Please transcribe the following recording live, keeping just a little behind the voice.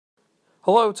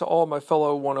Hello to all my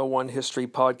fellow 101 History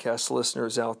podcast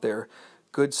listeners out there.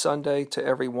 Good Sunday to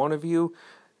every one of you,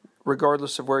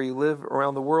 regardless of where you live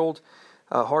around the world.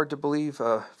 Hard to believe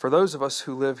for those of us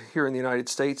who live here in the United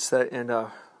States that in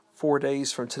 4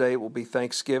 days from today will be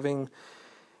Thanksgiving.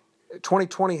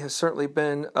 2020 has certainly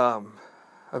been a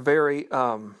very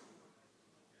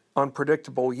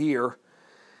unpredictable year,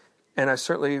 and I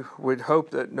certainly would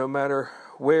hope that no matter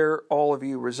where all of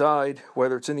you reside,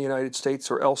 whether it's in the United States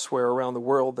or elsewhere around the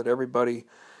world, that everybody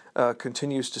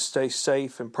continues to stay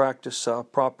safe and practice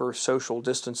proper social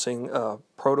distancing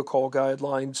protocol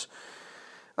guidelines.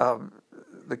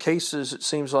 The cases, it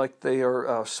seems like they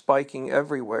are spiking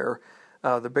everywhere.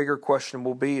 The bigger question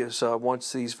will be is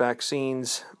once these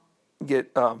vaccines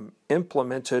get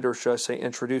implemented, or should I say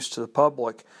introduced to the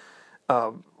public,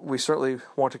 we certainly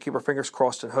want to keep our fingers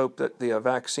crossed and hope that the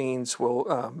vaccines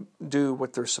will do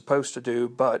what they're supposed to do.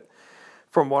 But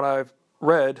from what I've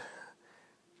read,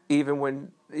 even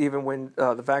when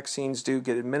the vaccines do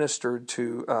get administered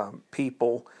to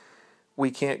people,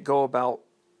 we can't go about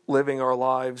living our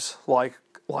lives like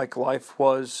life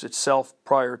was itself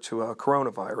prior to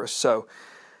coronavirus. So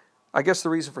I guess the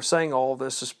reason for saying all of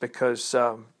this is because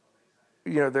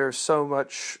there's so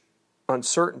much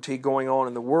uncertainty going on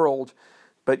in the world,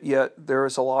 but yet there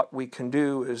is a lot we can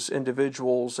do as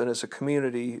individuals and as a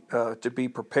community to be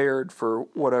prepared for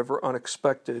whatever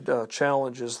unexpected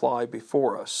challenges lie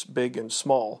before us, big and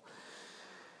small.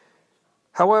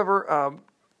 However,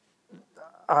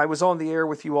 I was on the air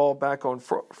with you all back on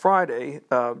Friday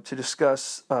to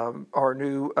discuss our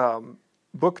new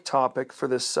book topic for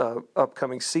this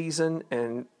upcoming season,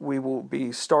 and we will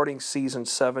be starting season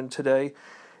 7 today.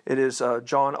 It is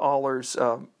John Oller's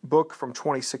book from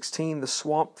 2016, The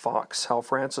Swamp Fox, How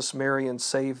Francis Marion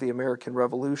Saved the American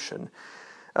Revolution.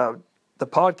 The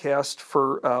podcast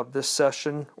for this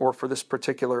session, or for this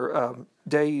particular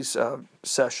day's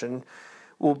session,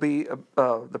 will be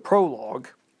the prologue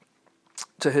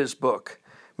to his book,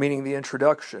 meaning the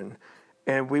introduction,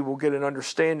 and we will get an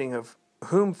understanding of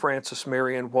whom Francis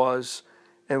Marion was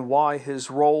and why his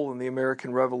role in the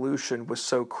American Revolution was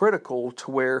so critical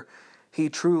to where he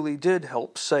truly did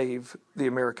help save the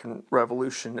American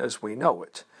Revolution as we know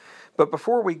it. But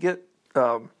before we get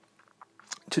to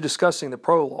discussing the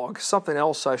prologue, something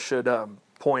else I should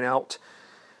point out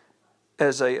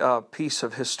as a piece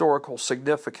of historical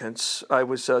significance. I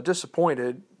was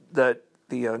disappointed that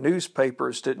the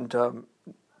newspapers didn't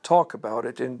talk about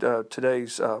it in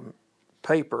today's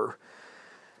paper.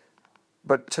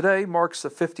 But today marks the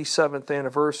 57th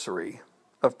anniversary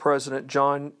of President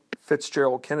John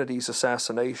Fitzgerald Kennedy's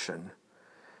assassination.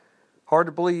 Hard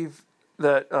to believe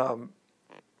that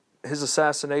his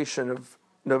assassination of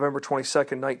November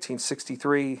 22nd,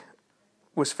 1963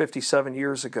 was 57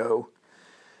 years ago.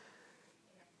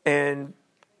 And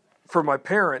for my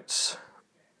parents,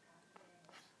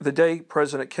 the day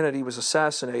President Kennedy was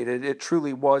assassinated, it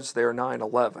truly was their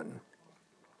 9/11.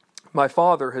 My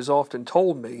father has often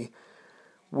told me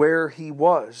where he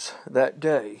was that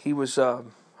day. He was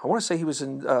I want to say he was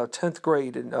in 10th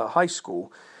grade in high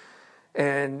school,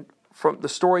 and from the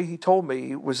story he told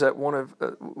me was that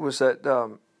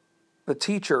the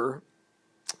teacher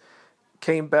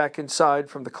came back inside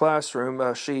from the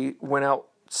classroom. She went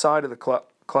outside of the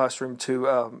classroom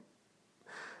to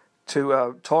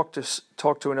talk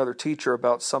to another teacher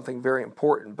about something very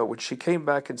important. But when she came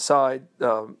back inside,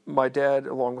 my dad,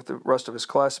 along with the rest of his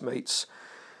classmates,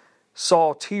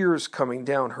 saw tears coming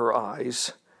down her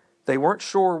eyes. They weren't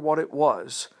sure what it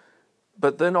was,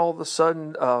 but then all of a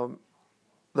sudden,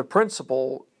 the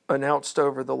principal announced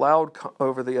over the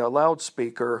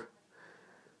loudspeaker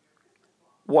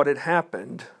what had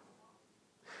happened.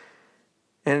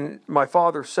 And my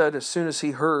father said as soon as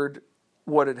he heard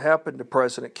what had happened to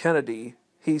President Kennedy,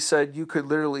 he said you could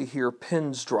literally hear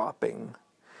pins dropping.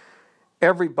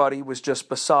 Everybody was just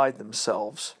beside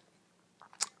themselves.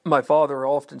 My father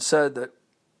often said that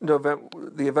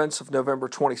the events of November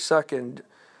 22nd,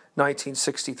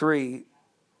 1963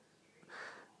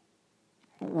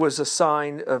 was a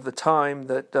sign of the time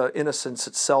that innocence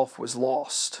itself was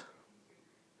lost.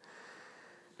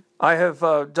 I have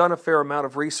done a fair amount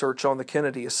of research on the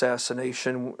Kennedy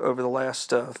assassination over the last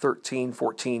 13,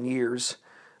 14 years.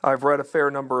 I've read a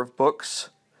fair number of books.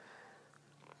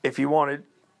 If you wanted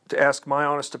to ask my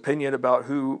honest opinion about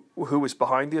who was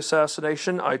behind the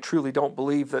assassination, I truly don't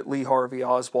believe that Lee Harvey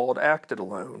Oswald acted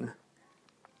alone.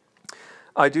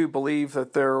 I do believe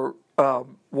that there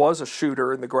was a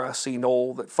shooter in the grassy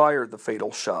knoll that fired the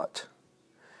fatal shot.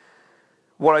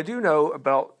 What I do know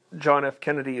about John F.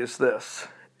 Kennedy is this.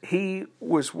 He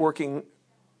was working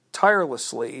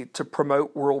tirelessly to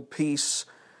promote world peace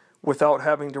without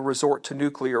having to resort to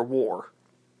nuclear war.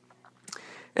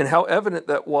 And how evident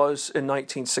that was in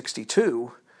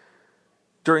 1962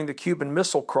 during the Cuban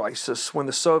Missile Crisis, when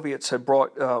the Soviets had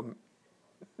brought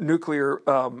nuclear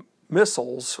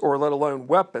missiles, or let alone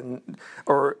weapon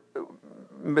or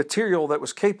material that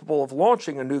was capable of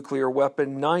launching a nuclear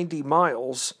weapon 90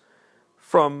 miles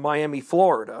from Miami,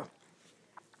 Florida.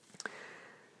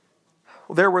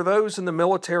 There were those in the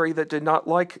military that did not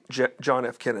like John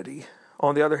F. Kennedy.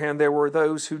 On the other hand, there were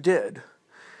those who did.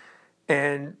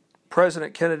 And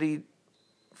President Kennedy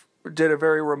did a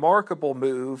very remarkable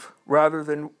move. Rather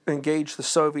than engage the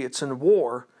Soviets in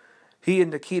war, he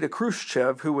and Nikita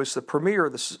Khrushchev, who was the premier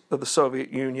of the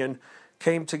Soviet Union,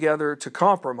 came together to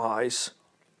compromise.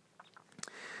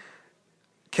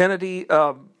 Kennedy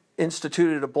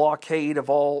instituted a blockade of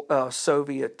all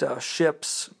Soviet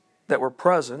ships that were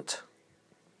present.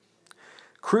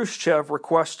 Khrushchev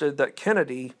requested that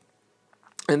Kennedy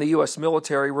and the U.S.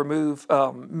 military remove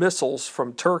missiles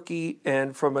from Turkey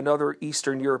and from another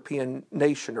Eastern European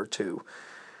nation or two.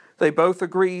 They both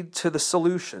agreed to the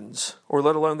solutions, or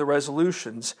let alone the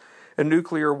resolutions, and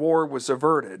nuclear war was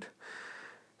averted.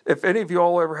 If any of you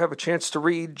all ever have a chance to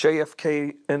read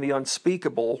JFK and the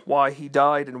Unspeakable, Why He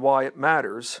Died and Why It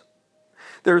Matters,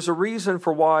 there's a reason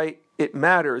for why it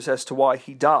matters as to why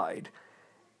he died.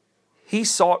 He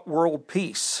sought world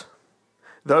peace.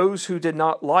 Those who did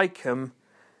not like him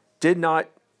did not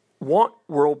want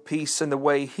world peace in the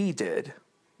way he did.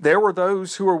 There were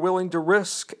those who were willing to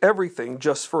risk everything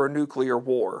just for a nuclear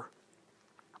war.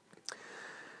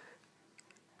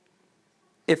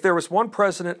 If there was one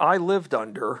president I lived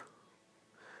under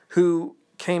who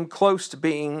came close to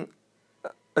being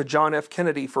a John F.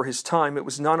 Kennedy for his time, it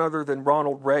was none other than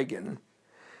Ronald Reagan.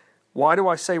 Why do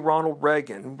I say Ronald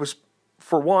Reagan?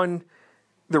 For one,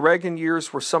 the Reagan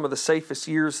years were some of the safest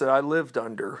years that I lived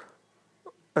under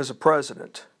as a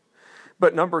president.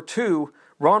 But number two,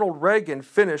 Ronald Reagan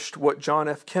finished what John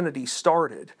F. Kennedy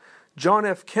started. John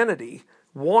F. Kennedy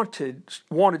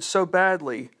wanted so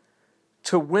badly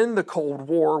to win the Cold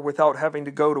War without having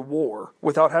to go to war,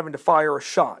 without having to fire a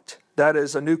shot, that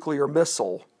is, a nuclear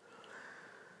missile.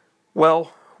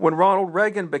 Well, when Ronald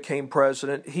Reagan became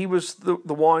president, he was the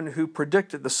one who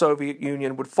predicted the Soviet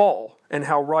Union would fall, and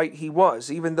how right he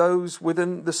was. Even those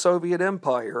within the Soviet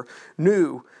Empire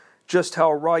knew just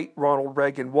how right Ronald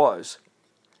Reagan was.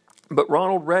 But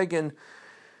Ronald Reagan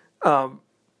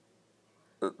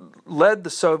led the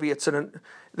Soviets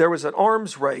there was an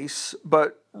arms race,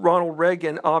 but Ronald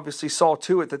Reagan obviously saw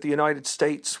to it that the United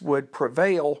States would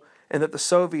prevail and that the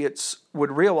Soviets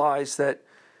would realize that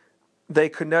they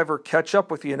could never catch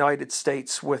up with the United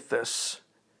States with this,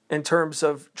 in terms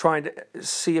of trying to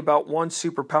see about one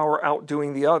superpower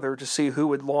outdoing the other to see who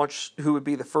would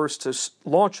be the first to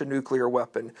launch a nuclear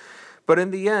weapon. But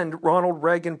in the end, Ronald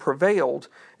Reagan prevailed,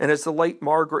 and as the late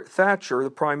Margaret Thatcher, the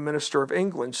Prime Minister of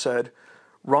England, said,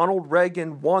 Ronald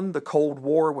Reagan won the Cold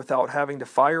War without having to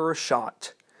fire a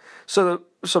shot. So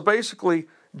basically,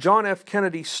 John F.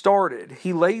 Kennedy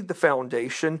he laid the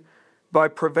foundation by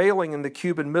prevailing in the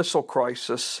Cuban Missile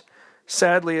Crisis.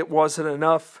 Sadly, it wasn't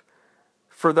enough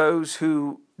for those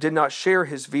who did not share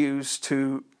his views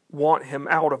to want him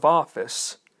out of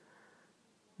office,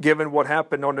 given what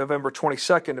happened on November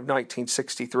 22nd of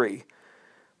 1963.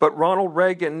 But Ronald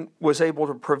Reagan was able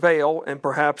to prevail, and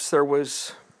perhaps there were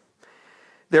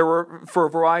for a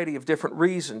variety of different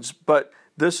reasons, but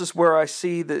this is where I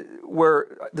see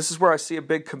a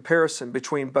big comparison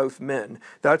between both men.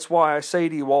 That's why I say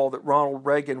to you all that Ronald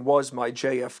Reagan was my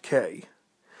JFK.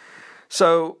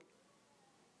 So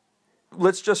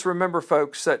let's just remember,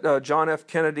 folks, that John F.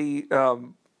 Kennedy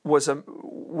was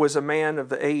a man of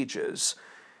the ages.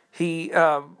 He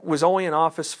was only in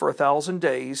office for 1,000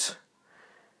 days,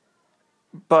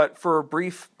 but for a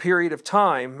brief period of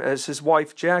time, as his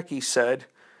wife Jackie said,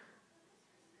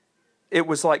 it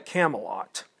was like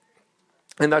Camelot.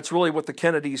 And that's really what the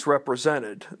Kennedys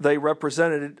represented. They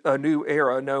represented a new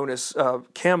era known as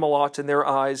Camelot in their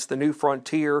eyes, the new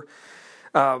frontier.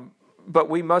 But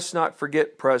we must not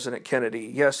forget President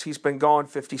Kennedy. Yes, he's been gone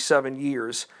 57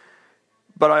 years.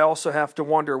 But I also have to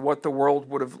wonder what the world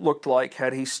would have looked like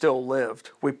had he still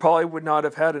lived. We probably would not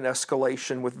have had an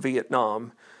escalation with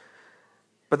Vietnam.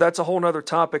 But that's a whole other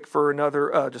topic for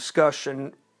another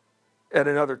discussion at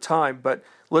another time. But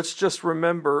let's just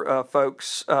remember,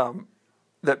 folks,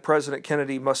 that President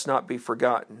Kennedy must not be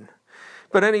forgotten.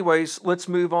 But anyways, let's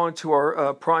move on to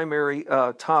our primary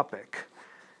topic,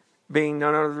 being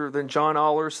none other than John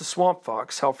Oller's The Swamp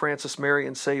Fox, How Francis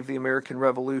Marion Saved the American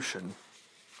Revolution.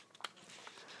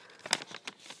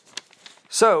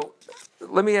 So,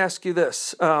 let me ask you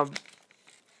this.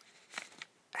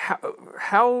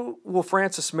 how will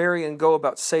Francis Marion go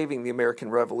about saving the American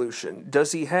Revolution?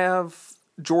 Does he have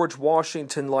George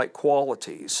Washington-like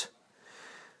qualities?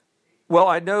 Well,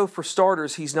 I know for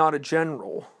starters he's not a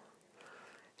general.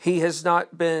 He has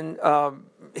not been.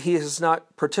 He has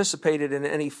not participated in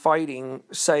any fighting,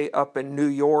 say up in New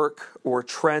York or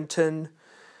Trenton.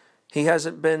 He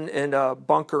hasn't been in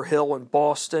Bunker Hill in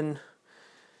Boston.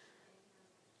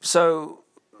 So,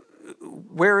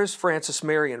 where is Francis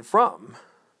Marion from?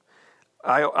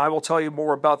 I will tell you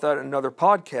more about that in another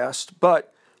podcast,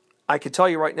 but I can tell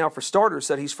you right now for starters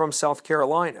that he's from South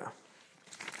Carolina,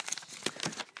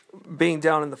 being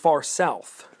down in the far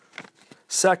south,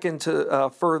 second to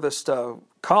furthest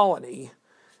colony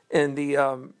in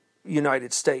the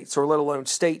United States, or let alone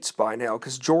states by now,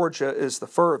 because Georgia is the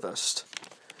furthest.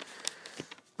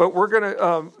 But we're going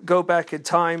to go back in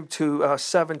time to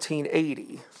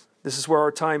 1780. This is where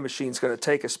our time machine's going to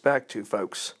take us back to,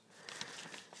 folks.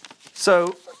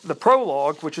 So the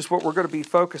prologue, which is what we're going to be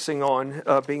focusing on,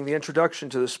 being the introduction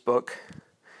to this book,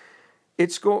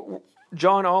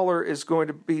 John Aller is going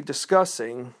to be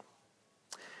discussing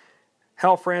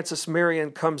how Francis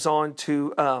Marion comes on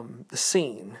to the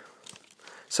scene.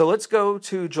 So let's go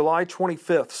to July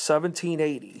 25th,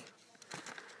 1780.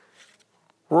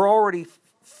 We're already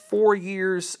 4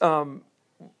 years,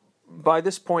 by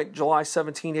this point, July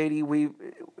 1780,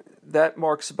 that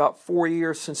marks about 4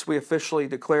 years since we officially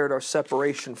declared our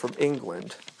separation from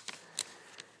England.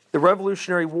 The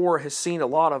Revolutionary War has seen a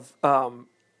lot of ups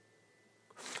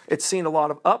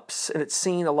and it's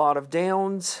seen a lot of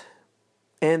downs,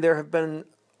 and there have been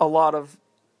a lot of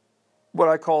what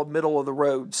I call middle of the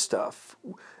road stuff.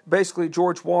 Basically,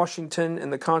 George Washington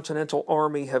and the Continental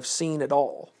Army have seen it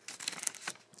all.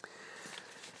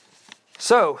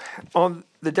 So, on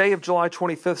the day of July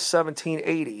 25th,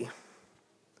 1780,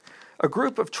 a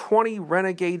group of 20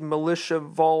 renegade militia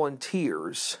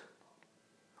volunteers,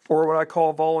 or what I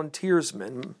call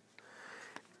volunteersmen,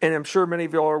 and I'm sure many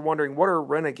of y'all are wondering, what are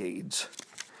renegades?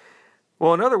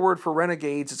 Well, another word for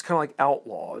renegades is kind of like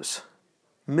outlaws.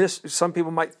 Some people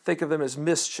might think of them as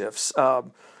mischiefs.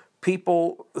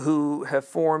 People who have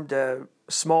formed a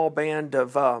small band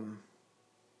of, what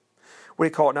do you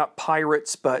call it, not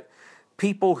pirates, but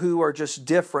people who are just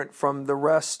different from the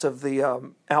rest of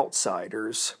the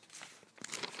outsiders.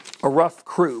 A rough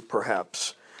crew,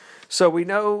 perhaps. So we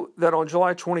know that on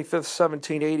July 25th,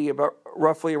 1780, about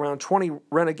roughly around 20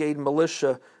 renegade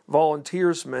militia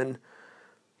volunteersmen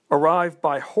arrived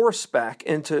by horseback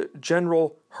into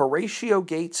General Horatio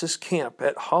Gates's camp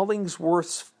at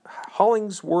Hollingsworth's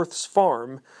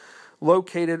farm,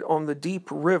 located on the Deep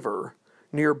River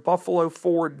near Buffalo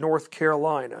Ford, North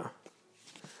Carolina.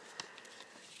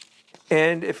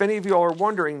 And if any of you are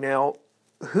wondering now,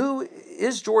 who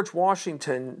is George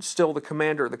Washington still the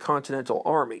commander of the Continental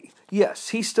Army? Yes,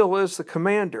 he still is the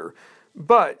commander,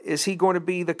 but is he going to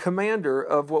be the commander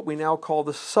of what we now call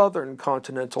the Southern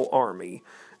Continental Army?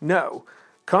 No.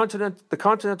 The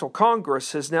Continental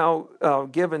Congress has now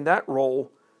given that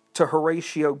role to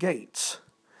Horatio Gates.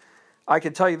 I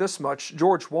can tell you this much,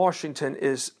 George Washington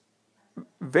is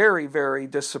very, very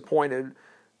disappointed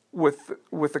with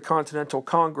the Continental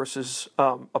Congress's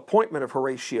appointment of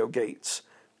Horatio Gates.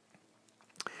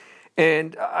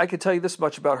 And I can tell you this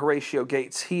much about Horatio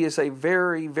Gates. He is a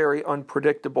very, very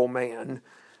unpredictable man.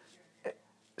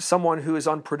 Someone who is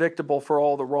unpredictable for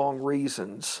all the wrong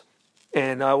reasons.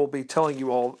 And I will be telling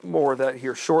you all more of that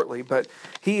here shortly. But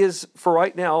he is, for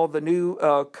right now, the new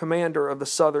commander of the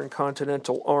Southern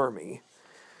Continental Army.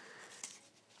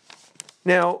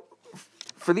 Now,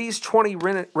 for these 20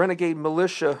 renegade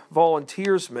militia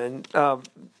volunteersmen,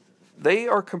 they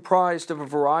are comprised of a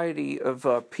variety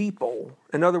of people.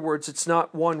 In other words, it's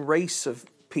not one race of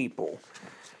people.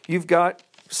 You've got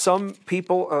some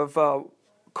people of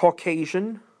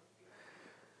Caucasian.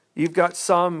 You've got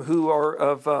some who are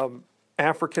of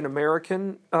African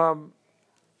American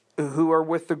who are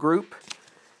with the group.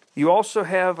 You also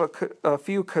have a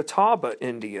few Catawba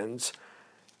Indians.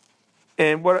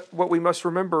 And what we must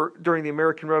remember during the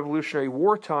American Revolutionary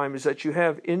War time is that you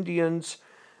have Indians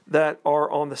that are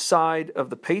on the side of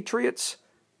the Patriots,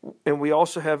 and we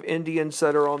also have Indians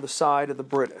that are on the side of the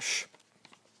British.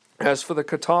 As for the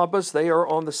Catawbas, they are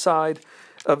on the side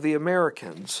of the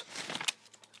Americans.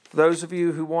 For those of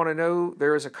you who want to know,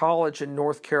 there is a college in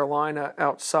North Carolina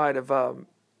outside of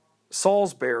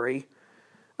Salisbury,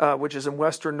 which is in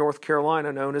western North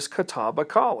Carolina, known as Catawba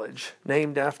College,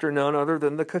 named after none other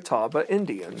than the Catawba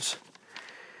Indians.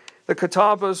 The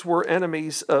Catawbas were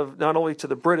enemies of not only to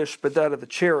the British, but that of the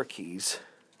Cherokees.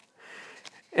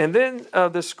 And then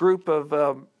this group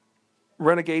of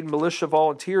renegade militia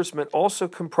volunteersmen also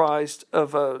comprised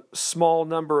of a small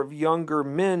number of younger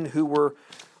men who were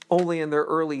only in their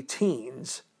early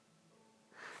teens.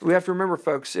 We have to remember,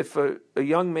 folks, if a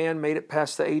young man made it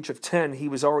past the age of 10, he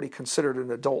was already considered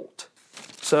an adult.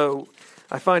 So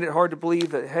I find it hard to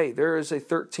believe that, hey, there are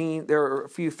a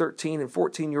few 13 and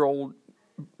 14-year-old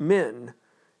men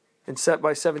and set by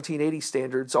 1780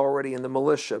 standards already in the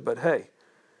militia. But hey,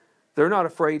 they're not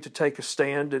afraid to take a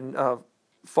stand and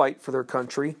fight for their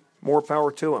country. More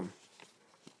power to them.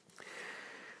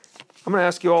 I'm going to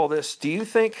ask you all this. Do you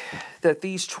think that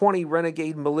these 20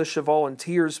 renegade militia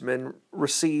volunteersmen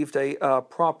received a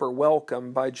proper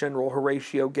welcome by General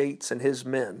Horatio Gates and his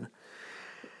men?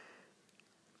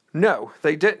 No,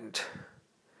 they didn't.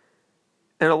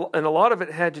 And a lot of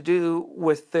it had to do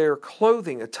with their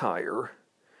clothing attire,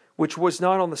 which was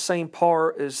not on the same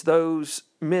par as those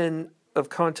men of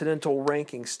continental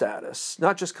ranking status.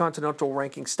 Not just continental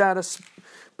ranking status,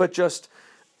 but just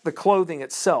the clothing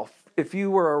itself. If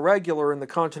you were a regular in the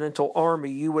Continental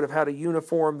Army, you would have had a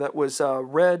uniform that was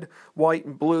red, white,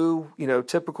 and blue,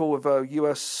 typical of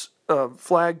U.S.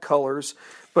 Flag colors,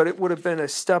 but it would have been a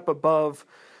step above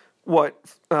what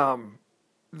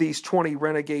these 20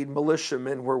 renegade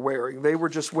militiamen were wearing. They were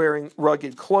just wearing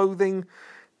rugged clothing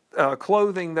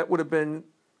that would have been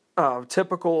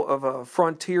typical of a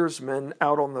frontiersman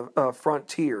out on the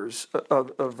frontiers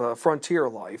of frontier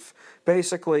life.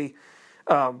 Basically,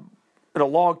 in a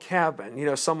log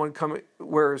cabin, someone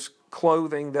wears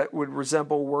clothing that would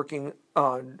resemble working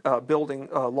on building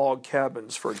log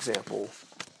cabins, for example.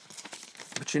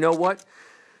 But you know what?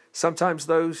 Sometimes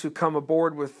those who come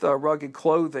aboard with rugged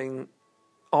clothing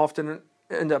often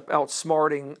end up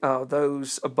outsmarting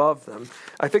those above them.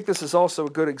 I think this is also a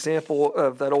good example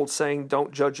of that old saying,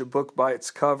 don't judge a book by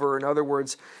its cover. In other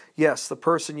words, yes, the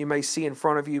person you may see in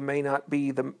front of you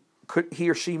he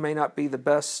or she may not be the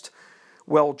best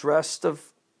well-dressed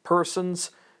of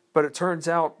persons, but it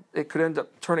could end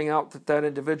up turning out that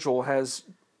individual has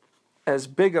as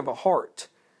big of a heart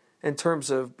in terms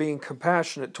of being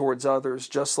compassionate towards others,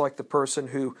 just like the person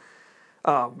who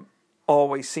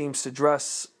always seems to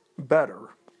dress better.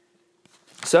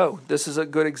 So this is a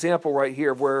good example right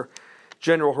here of where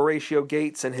General Horatio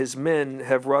Gates and his men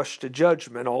have rushed to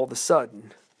judgment all of a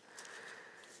sudden.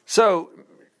 So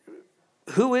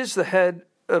who is the head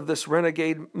of this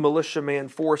renegade militiaman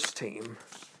force team?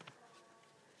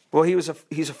 Well, he's a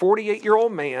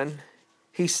 48-year-old man.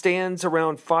 He stands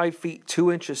around 5 feet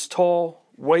 2 inches tall,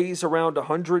 weighs around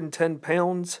 110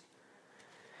 pounds.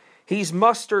 He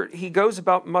goes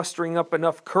about mustering up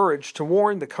enough courage to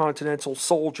warn the Continental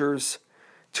soldiers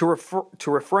to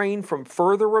refrain from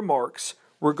further remarks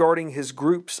regarding his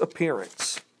group's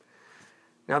appearance.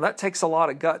 Now that takes a lot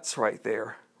of guts right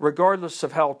there. Regardless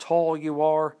of how tall you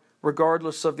are,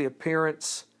 regardless of the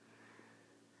appearance,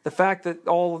 the fact that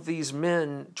all of these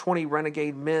men, 20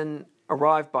 renegade men,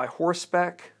 arrived by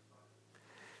horseback,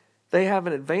 they have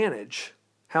an advantage.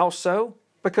 How so?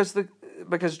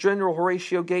 Because General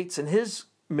Horatio Gates and his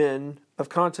men of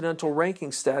continental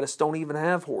ranking status don't even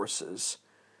have horses.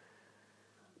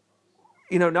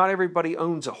 Not everybody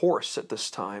owns a horse at this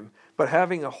time, but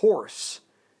having a horse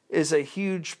is a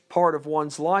huge part of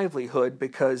one's livelihood,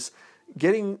 because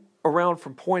getting around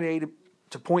from point A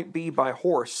to point B by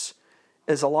horse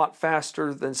is a lot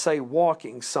faster than, say,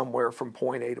 walking somewhere from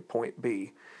point A to point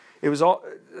B. It was all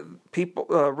people,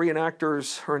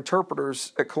 reenactors or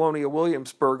interpreters at Colonial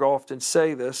Williamsburg often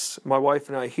say this. My wife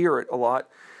and I hear it a lot,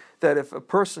 that if a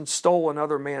person stole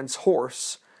another man's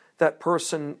horse, that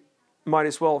person might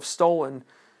as well have stolen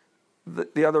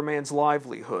the other man's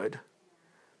livelihood.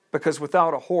 Because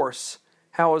without a horse,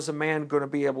 how is a man going to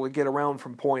be able to get around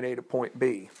from point A to point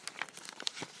B?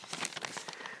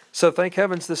 So thank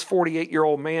heavens this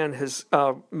 48-year-old man has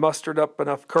mustered up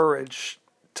enough courage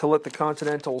to let the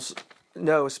Continentals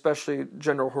know, especially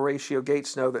General Horatio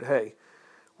Gates, know that, hey,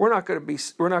 we're not going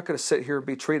to sit here and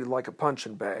be treated like a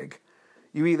punching bag.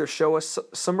 You either show us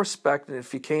some respect, and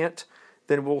if you can't,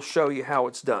 then we'll show you how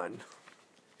it's done.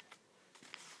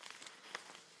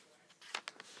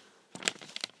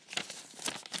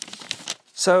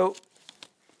 So,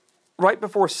 right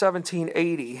before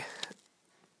 1780,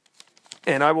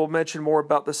 and I will mention more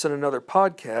about this in another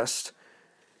podcast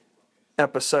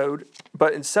episode,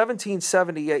 but in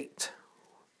 1778,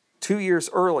 2 years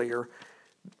earlier,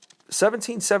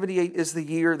 1778 is the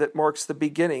year that marks the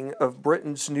beginning of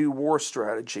Britain's new war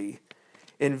strategy,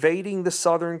 invading the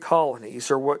southern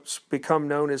colonies, or what's become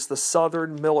known as the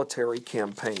Southern Military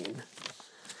Campaign.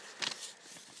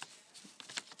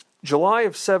 July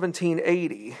of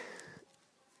 1780,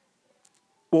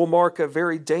 will mark a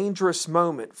very dangerous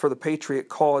moment for the Patriot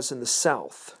cause in the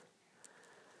South.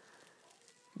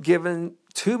 Given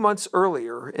 2 months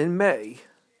earlier, in May,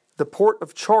 the port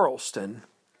of Charleston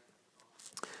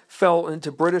fell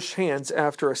into British hands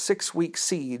after a 6-week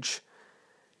siege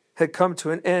had come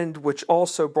to an end, which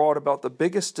also brought about the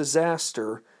biggest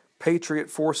disaster Patriot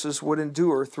forces would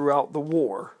endure throughout the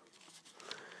war.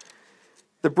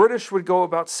 The British would go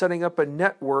about setting up a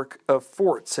network of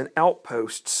forts and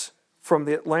outposts from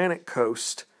the Atlantic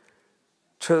coast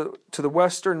to the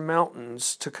western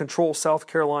mountains to control South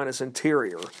Carolina's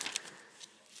interior.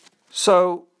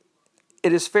 So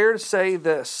it is fair to say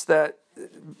this, that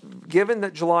given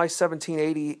that July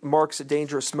 1780 marks a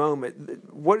dangerous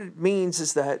moment, what it means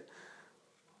is that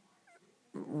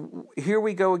here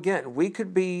we go again. We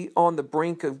could be on the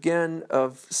brink again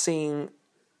of seeing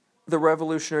the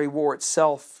Revolutionary War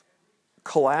itself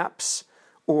collapse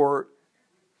or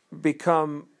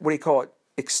become,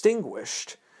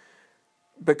 extinguished,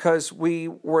 because we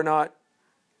were not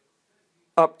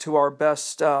up to our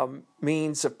best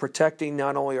means of protecting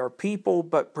not only our people,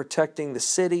 but protecting the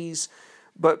cities,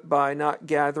 but by not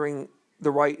gathering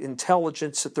the right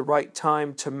intelligence at the right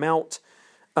time to mount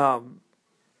all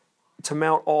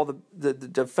the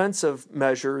defensive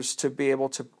measures to be able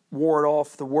to ward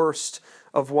off the worst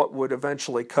of what would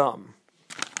eventually come.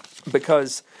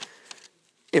 Because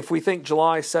if we think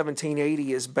July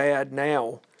 1780 is bad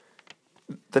now,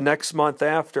 the next month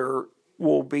after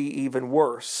will be even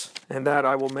worse. And that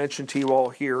I will mention to you all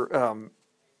here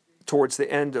towards the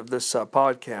end of this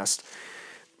podcast.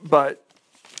 But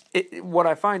what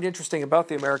I find interesting about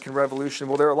the American Revolution,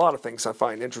 well, there are a lot of things I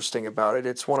find interesting about it.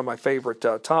 It's one of my favorite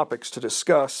topics to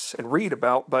discuss and read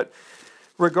about. But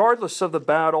regardless of the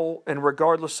battle and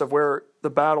regardless of where the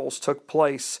battles took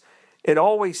place, it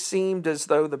always seemed as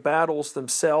though the battles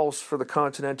themselves for the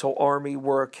Continental Army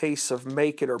were a case of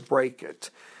make it or break it.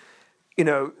 You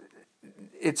know,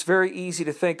 it's very easy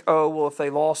to think, oh, well, if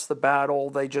they lost the battle,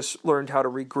 they just learned how to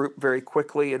regroup very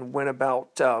quickly and went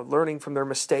about learning from their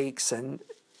mistakes, and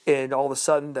all of a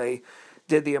sudden they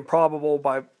did the improbable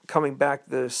by coming back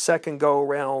the second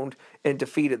go-around and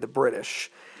defeated the British.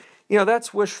 You know,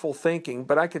 that's wishful thinking,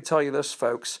 but I could tell you this,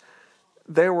 folks.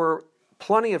 There were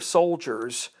plenty of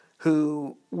soldiers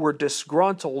who were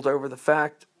disgruntled over the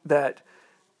fact that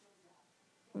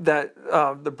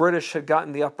the British had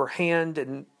gotten the upper hand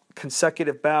in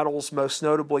consecutive battles, most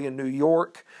notably in New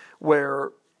York,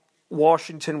 where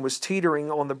Washington was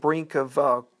teetering on the brink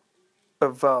of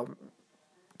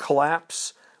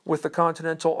collapse with the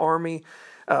Continental Army.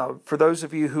 For those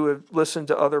of you who have listened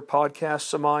to other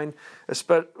podcasts of mine,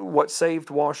 what saved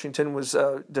Washington was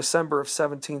December of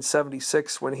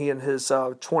 1776, when he and his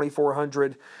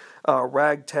 2,400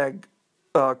 ragtag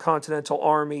Continental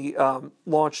Army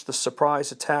launched the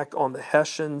surprise attack on the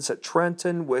Hessians at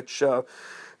Trenton, which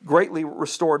greatly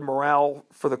restored morale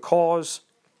for the cause.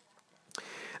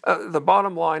 The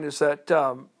bottom line is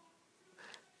that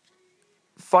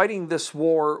fighting this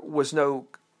war was no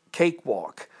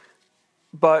cakewalk.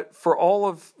 But for all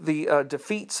of the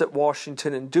defeats that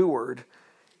Washington endured,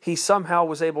 he somehow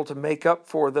was able to make up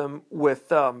for them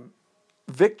with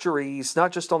victories,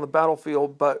 not just on the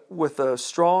battlefield, but with a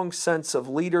strong sense of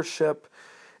leadership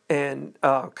and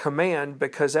command,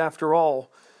 because after all,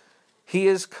 he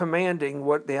is commanding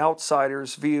what the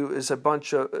outsiders view as a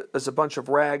bunch of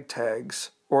ragtags,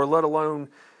 or let alone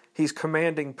he's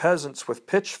commanding peasants with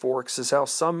pitchforks, is how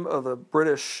some of the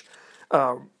British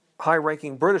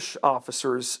high-ranking British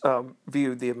officers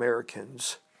viewed the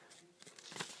Americans.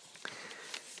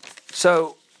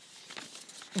 So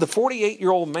the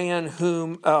 48-year-old man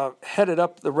whom headed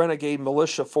up the renegade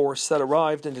militia force that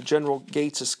arrived into General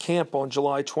Gates's camp on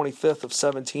July 25th of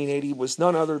 1780 was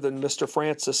none other than Mr.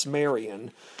 Francis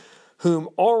Marion, whom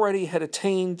already had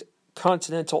attained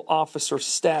Continental officer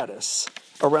status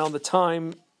around the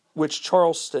time which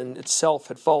Charleston itself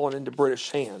had fallen into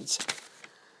British hands.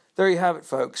 There you have it,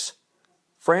 folks.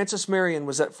 Francis Marion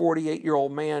was that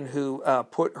 48-year-old man who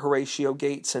put Horatio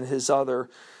Gates and his other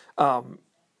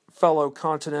fellow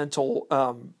Continental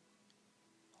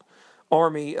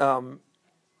Army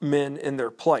men in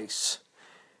their place.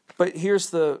 But here's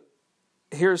the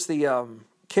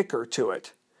kicker to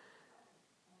it.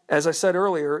 As I said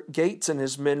earlier, Gates and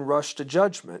his men rushed to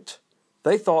judgment.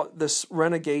 They thought this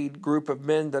renegade group of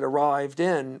men that arrived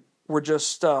in were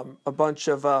just a bunch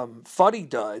of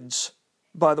fuddy-duds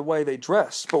by the way they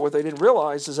dressed. But what they didn't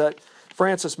realize is that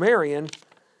Francis Marion,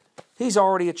 he's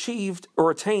already achieved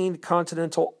or attained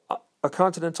a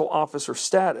Continental officer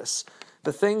status.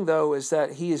 The thing, though, is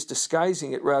that he is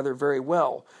disguising it rather very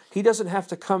well. He doesn't have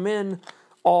to come in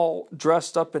all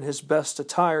dressed up in his best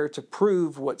attire to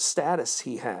prove what status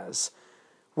he has.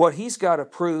 What he's got to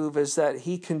prove is that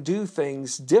he can do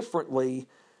things differently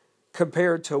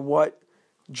compared to what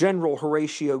General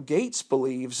Horatio Gates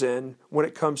believes in when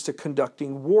it comes to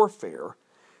conducting warfare.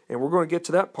 And we're going to get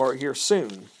to that part here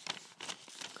soon.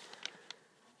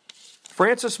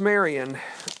 Francis Marion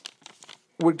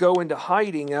would go into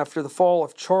hiding after the fall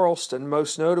of Charleston,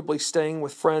 most notably staying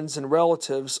with friends and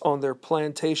relatives on their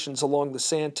plantations along the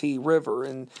Santee River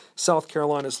in South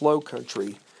Carolina's Low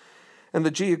Country. And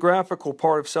the geographical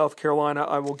part of South Carolina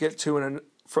I will get to in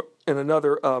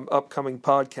another upcoming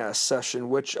podcast session,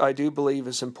 which I do believe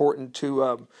is important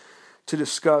to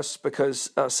discuss,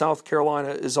 because South Carolina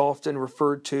is often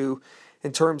referred to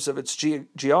in terms of its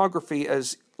geography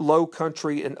as Low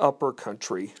Country and Upper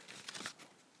Country.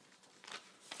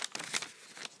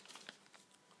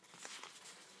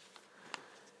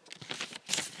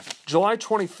 July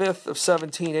 25th of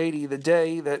 1780, the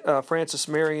day that Francis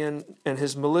Marion and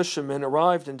his militiamen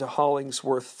arrived into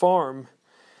Hollingsworth Farm,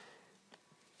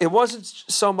 it wasn't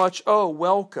so much, "Oh,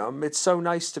 welcome, it's so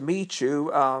nice to meet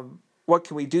you, what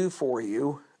can we do for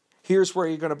you? Here's where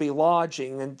you're going to be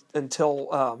lodging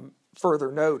until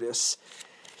further notice."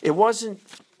 It wasn't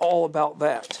all about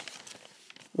that.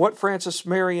 What Francis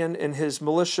Marion and his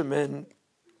militiamen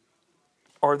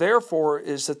are there for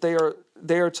is that they are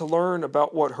there to learn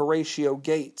about what Horatio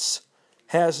Gates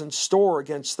has in store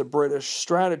against the British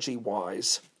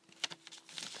strategy-wise.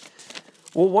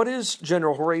 Well, what is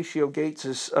General Horatio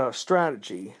Gates'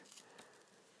 strategy?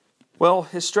 Well,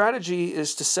 his strategy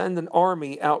is to send an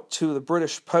army out to the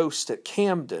British post at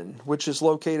Camden, which is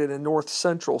located in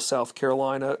north-central South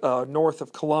Carolina, north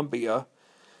of Columbia,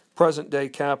 present-day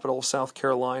capital of South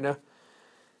Carolina.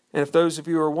 And if those of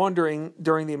you are wondering,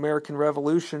 during the American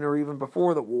Revolution or even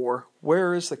before the war,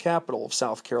 where is the capital of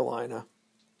South Carolina?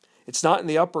 It's not in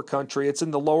the upper country, it's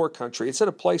in the lower country. It's at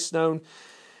a place known,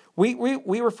 we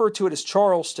refer to it as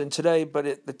Charleston today, but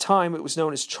at the time it was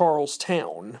known as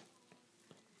Charlestown.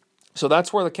 So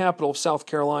that's where the capital of South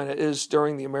Carolina is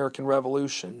during the American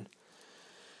Revolution.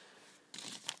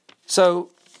 So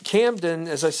Camden,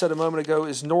 as I said a moment ago,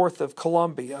 is north of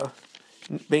Columbia,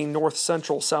 being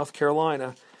north-central South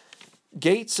Carolina.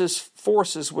 Gates's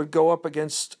forces would go up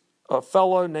against a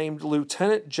fellow named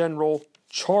Lieutenant General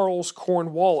Charles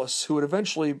Cornwallis, who would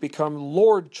eventually become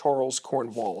Lord Charles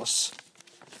Cornwallis.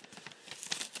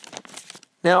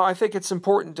 Now, I think it's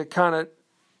important to kind of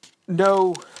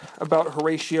know about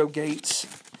Horatio Gates.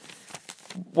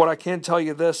 What I can tell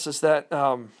you this is that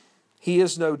he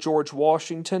is no George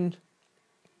Washington.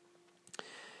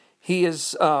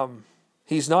 He's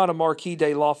not a Marquis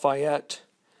de Lafayette.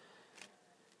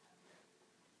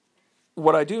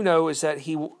 What I do know is that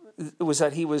he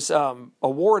was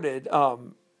awarded, how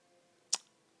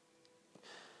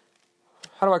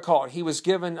do I call it? He was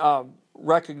given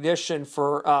recognition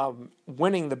for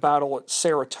winning the battle at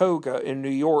Saratoga in New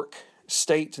York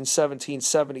State in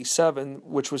 1777,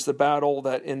 which was the battle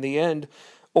that in the end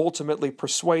ultimately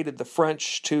persuaded the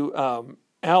French to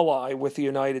ally with the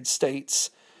United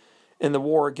States in the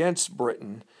war against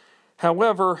Britain.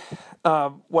 However,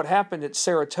 what happened at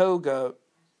Saratoga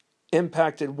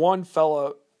impacted one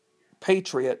fellow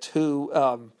patriot who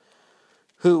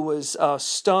was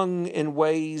stung in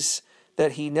ways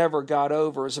that he never got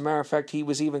over. As a matter of fact, he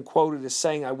was even quoted as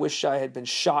saying, "I wish I had been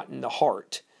shot in the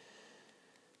heart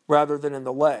rather than in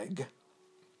the leg."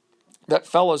 That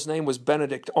fellow's name was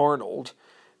Benedict Arnold.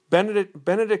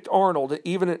 Benedict Arnold,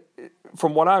 even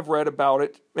from what I've read about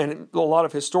it, and a lot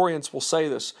of historians will say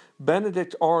this,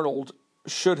 Benedict Arnold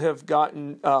should have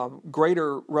gotten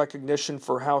greater recognition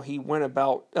for how he went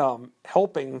about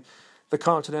helping the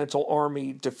Continental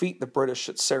Army defeat the British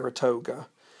at Saratoga.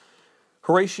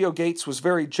 Horatio Gates was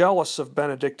very jealous of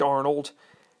Benedict Arnold.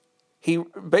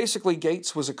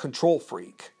 Gates was a control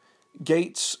freak.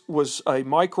 Gates was a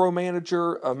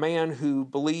micromanager, a man who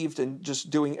believed in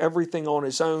just doing everything on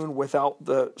his own without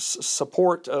the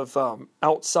support of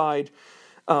outside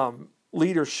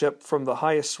leadership from the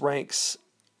highest ranks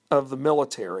of the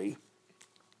military.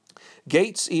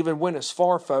 Gates even went as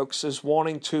far, folks, as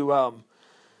wanting to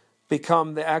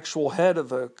become the actual head of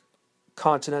the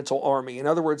Continental Army. In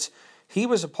other words, he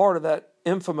was a part of that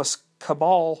infamous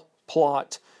cabal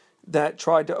plot that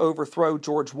tried to overthrow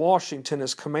George Washington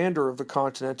as commander of the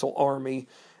Continental Army,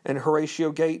 and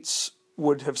Horatio Gates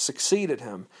would have succeeded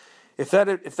him. If that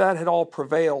had all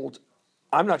prevailed,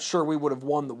 I'm not sure we would have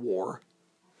won the war.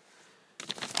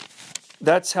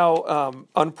 That's how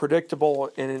unpredictable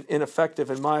and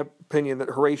ineffective, in my opinion, that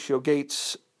Horatio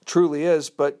Gates truly is.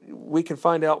 But we can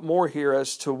find out more here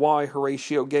as to why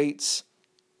Horatio Gates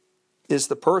is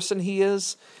the person he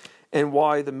is and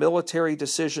why the military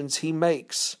decisions he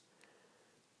makes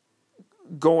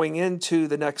going into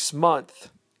the next month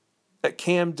at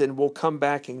Camden will come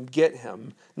back and get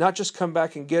him. Not just come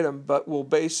back and get him, but will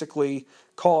basically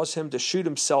cause him to shoot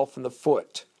himself in the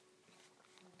foot.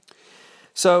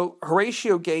 So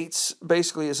Horatio Gates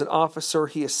basically is an officer.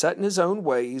 He is set in his own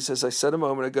ways, as I said a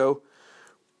moment ago,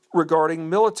 regarding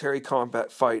military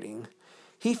combat fighting.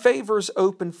 He favors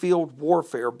open field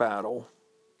warfare battle.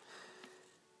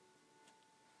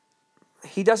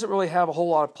 He doesn't really have a whole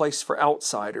lot of place for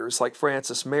outsiders like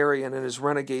Francis Marion and his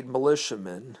renegade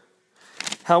militiamen.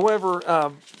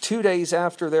 However, 2 days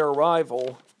after their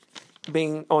arrival,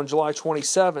 being on July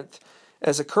 27th,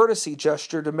 as a courtesy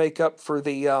gesture to make up for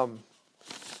the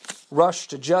rush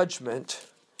to judgment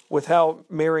with how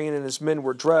Marion and his men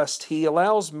were dressed, he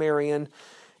allows Marion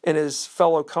and his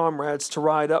fellow comrades to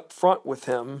ride up front with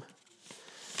him.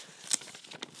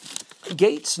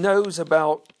 Gates knows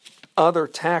about other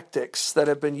tactics that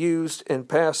have been used in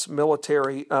past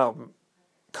military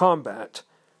combat,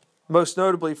 most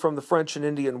notably from the French and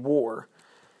Indian War.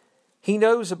 He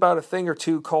knows about a thing or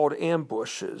two called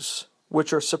ambushes,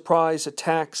 which are surprise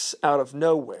attacks out of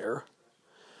nowhere.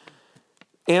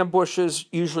 Ambushes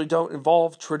usually don't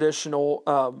involve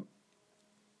traditional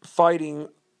fighting,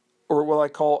 or what I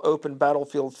call open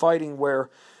battlefield fighting, where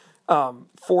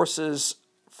forces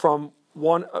from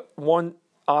one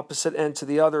opposite end to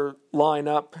the other line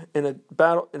up in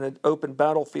an open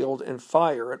battlefield and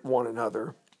fire at one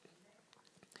another.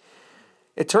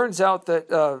 It turns out that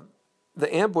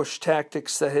the ambush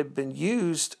tactics that had been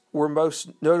used were most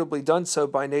notably done so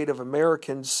by Native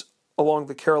Americans along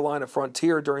the Carolina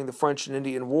frontier during the French and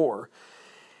Indian War.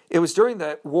 It was during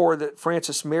that war that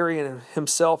Francis Marion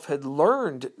himself had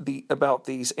learned about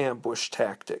these ambush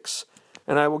tactics.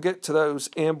 And I will get to those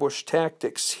ambush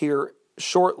tactics here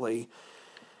shortly.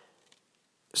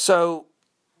 So,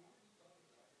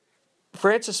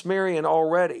 Francis Marion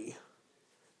already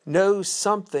knows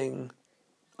something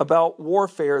about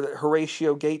warfare that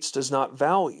Horatio Gates does not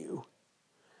value.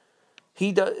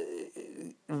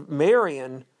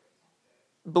 Marion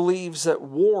believes that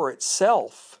war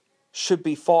itself should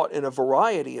be fought in a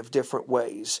variety of different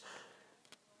ways.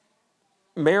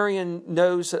 Marion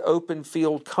knows that open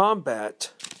field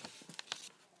combat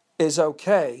is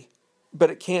okay, but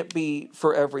it can't be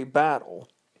for every battle.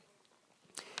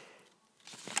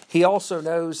 He also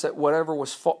knows that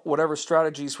whatever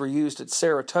strategies were used at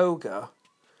Saratoga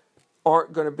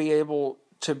aren't going to be able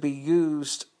to be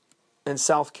used in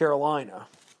South Carolina.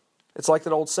 It's like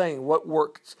that old saying, what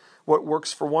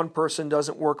works for one person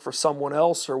doesn't work for someone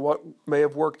else, or what may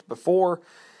have worked before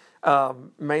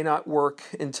may not work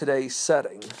in today's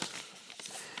setting.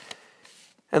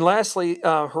 And lastly,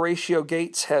 Horatio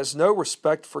Gates has no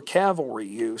respect for cavalry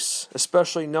use,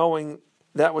 especially knowing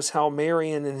that was how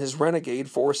Marion and his renegade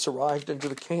force arrived into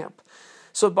the camp.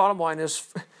 So the bottom line is,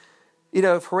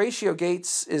 if Horatio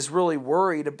Gates is really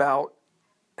worried about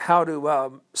how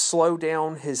to slow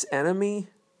down his enemy,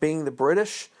 being the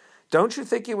British, don't you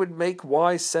think it would make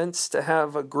wise sense to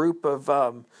have a group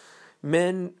of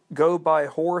men go by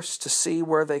horse to see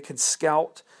where they could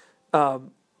scout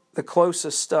the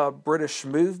closest British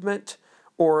movement,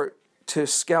 or to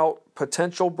scout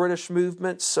potential British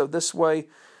movements, so this way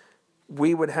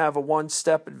we would have a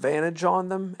one-step advantage on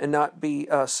them and not be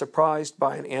surprised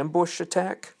by an ambush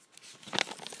attack?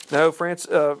 No,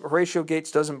 Horatio Gates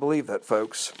doesn't believe that,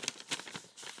 folks.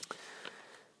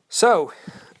 So,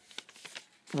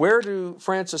 where do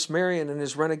Francis Marion and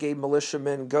his renegade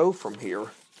militiamen go from here?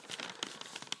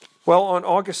 Well, on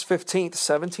August 15th,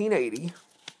 1780,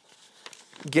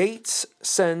 Gates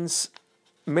sends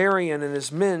Marion and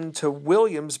his men to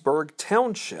Williamsburg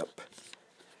Township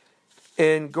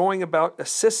and going about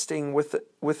assisting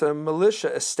with a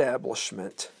militia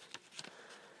establishment.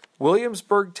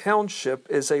 Williamsburg Township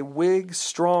is a Whig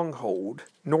stronghold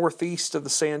northeast of the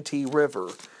Santee River.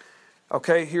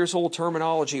 Okay, here's a little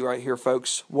terminology right here,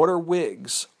 folks. What are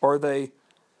Whigs? Are they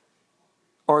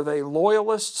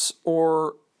loyalists,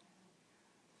 or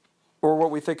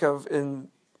what we think of in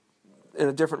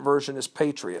a different version as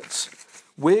patriots?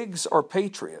 Whigs are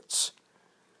patriots.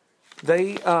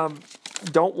 They don't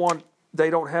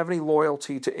have any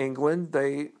loyalty to England.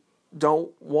 They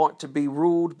don't want to be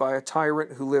ruled by a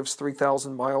tyrant who lives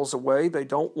 3,000 miles away. They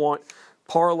don't want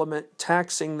Parliament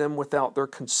taxing them without their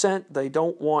consent. They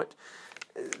want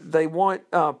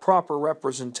proper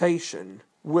representation,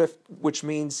 which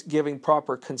means giving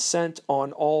proper consent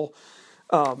on all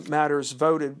matters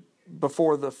voted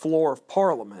before the floor of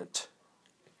Parliament.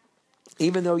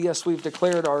 Even though, yes, we've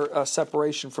declared our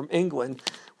separation from England,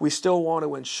 we still want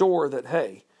to ensure that,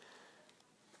 hey,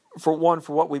 for one,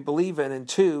 for what we believe in, and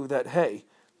two, that hey,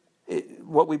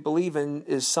 what we believe in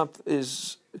is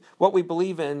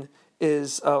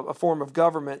a form of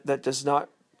government that does not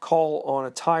call on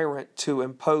a tyrant to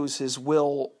impose his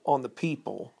will on the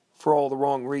people for all the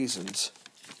wrong reasons.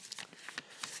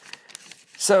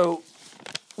 So,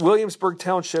 Williamsburg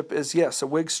Township is, yes, a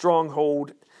Whig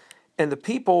stronghold, and the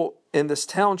people in this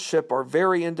township are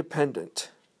very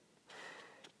independent.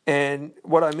 And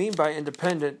what I mean by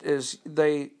independent is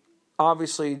they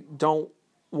obviously don't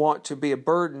want to be a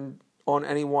burden on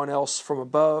anyone else from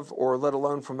above or let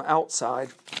alone from outside.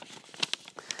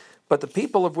 But the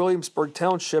people of Williamsburg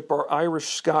Township are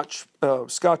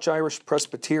Scotch-Irish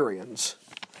Presbyterians.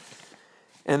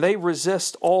 And they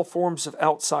resist all forms of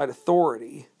outside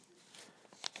authority.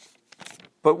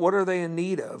 But what are they in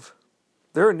need of?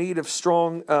 They're in need of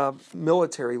strong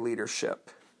military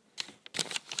leadership.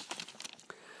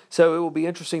 So it will be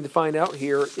interesting to find out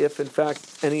here if, in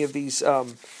fact, any of these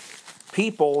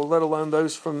people, let alone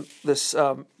those from this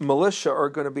militia, are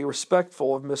going to be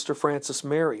respectful of Mr. Francis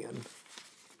Marion.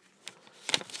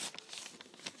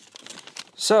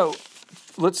 So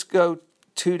let's go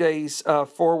 2 days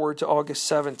forward to August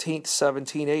 17th,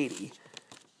 1780.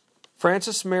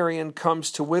 Francis Marion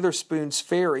comes to Witherspoon's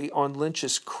Ferry on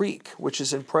Lynch's Creek, which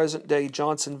is in present-day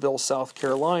Johnsonville, South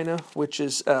Carolina, which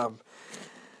is,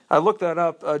 I looked that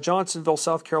up, Johnsonville,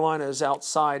 South Carolina is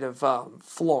outside of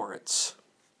Florence.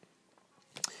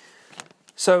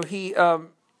 So he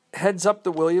heads up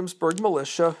the Williamsburg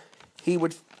militia. He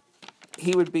would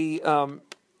be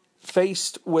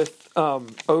faced with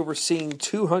overseeing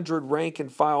 200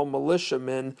 rank-and-file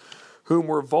militiamen whom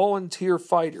were volunteer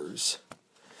fighters.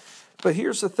 But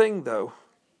here's the thing, though.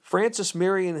 Francis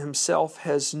Marion himself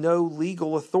has no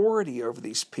legal authority over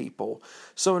these people.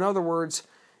 So in other words,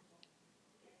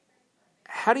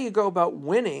 how do you go about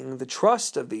winning the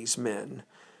trust of these men?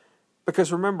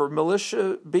 Because remember,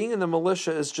 being in the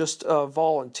militia is just a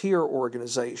volunteer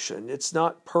organization. It's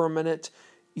not permanent.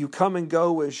 You come and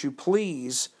go as you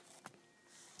please.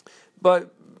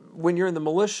 But when you're in the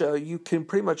militia, you can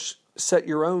pretty much set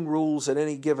your own rules at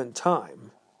any given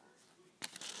time.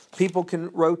 People can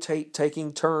rotate,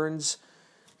 taking turns.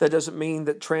 That doesn't mean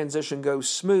that transition goes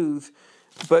smooth,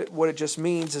 but what it just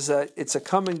means is that it's a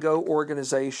come-and-go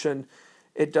organization.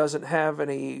 It doesn't have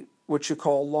any what you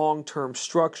call long-term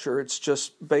structure. It's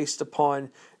just based upon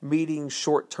meeting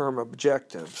short-term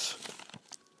objectives.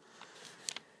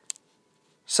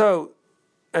 So,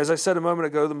 as I said a moment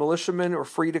ago, the militiamen are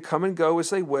free to come and go as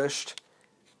they wished,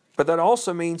 but that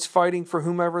also means fighting for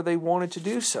whomever they wanted to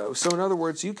do so. So in other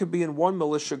words, you could be in one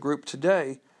militia group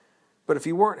today, but if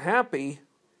you weren't happy,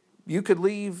 you could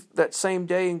leave that same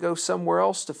day and go somewhere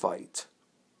else to fight.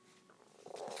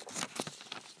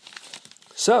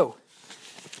 So,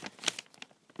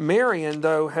 Marion,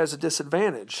 though, has a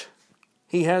disadvantage.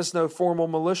 He has no formal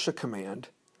militia command,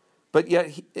 but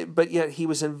yet he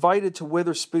was invited to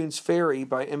Witherspoon's Ferry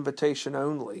by invitation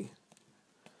only.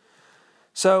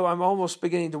 So I'm almost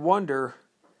beginning to wonder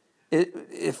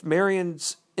if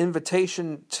Marion's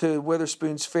invitation to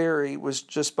Witherspoon's Ferry was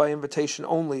just by invitation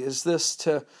only. Is this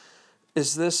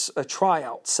a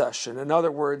tryout session? In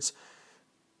other words,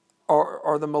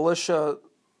 are the militia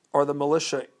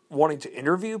wanting to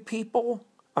interview people?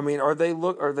 I mean, are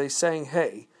they saying,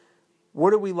 hey,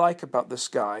 what do we like about this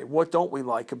guy? What don't we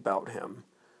like about him?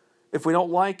 If we don't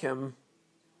like him,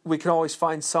 we can always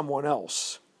find someone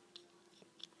else.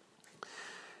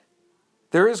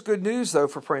 There is good news, though,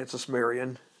 for Francis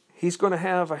Marion. He's going to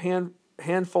have a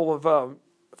handful of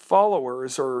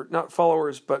followers, or not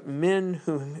followers, but men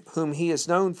whom he has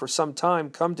known for some time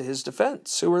come to his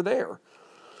defense, who are there.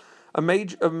 A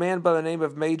man by the name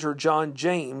of Major John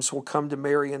James will come to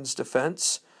Marion's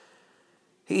defense.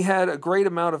 He had a great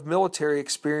amount of military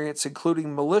experience,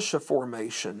 including militia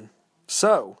formation.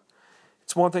 So,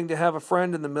 it's one thing to have a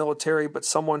friend in the military, but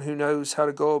someone who knows how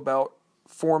to go about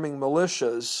forming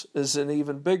militias is an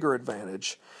even bigger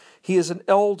advantage. He is an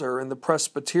elder in the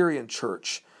Presbyterian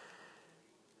Church.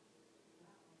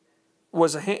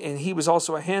 And he was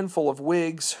also a handful of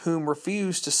Whigs whom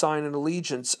refused to sign an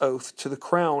allegiance oath to the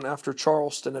crown after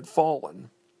Charleston had fallen.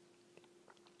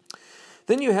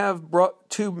 Then you have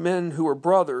two men who are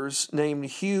brothers named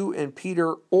Hugh and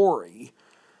Peter Ory.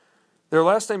 Their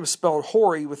last name is spelled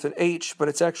Horry with an H, but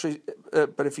it's actually,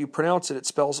 but if you pronounce it, it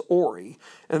spells Ory.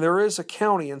 And there is a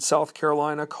county in South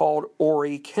Carolina called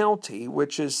Ory County,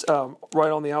 which is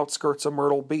right on the outskirts of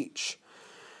Myrtle Beach.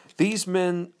 These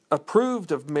men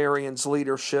approved of Marion's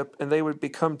leadership, and they would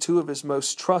become two of his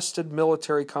most trusted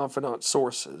military confidant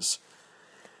sources.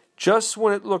 Just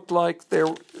when it looked like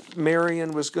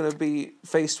Marion was going to be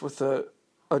faced with a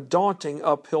a daunting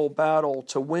uphill battle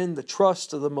to win the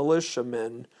trust of the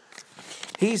militiamen.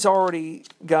 He's already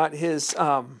got his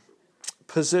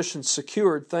position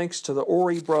secured thanks to the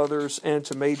Ory brothers and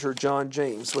to Major John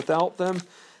James. Without them,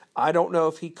 I don't know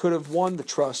if he could have won the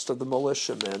trust of the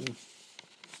militiamen.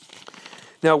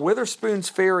 Now, Witherspoon's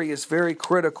Ferry is very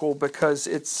critical because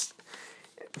it's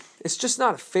just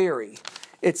not a ferry.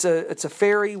 It's a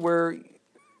ferry where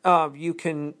you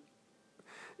can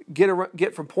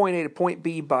get from point A to point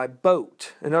B by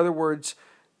boat. In other words,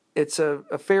 it's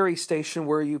a ferry station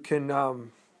where you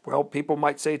can, people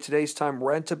might say today's time,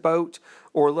 rent a boat,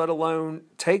 or let alone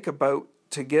take a boat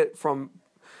to get from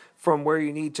where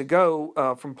you need to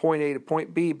go from point A to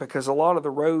point B, because a lot of the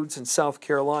roads in South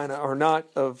Carolina are not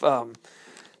of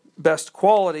best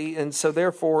quality, and so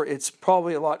therefore it's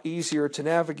probably a lot easier to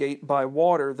navigate by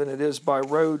water than it is by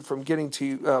road from getting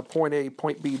to point A,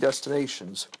 point B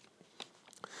destinations.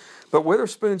 But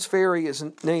Witherspoon's Ferry is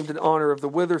named in honor of the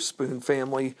Witherspoon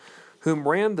family, whom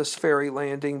ran this ferry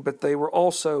landing, but they were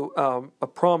also a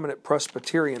prominent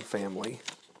Presbyterian family.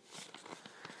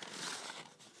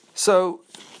 So,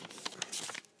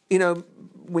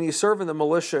 when you serve in the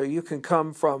militia, you can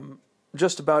come from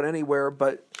just about anywhere,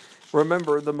 but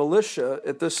remember, the militia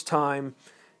at this time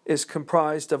is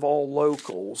comprised of all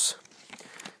locals.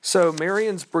 So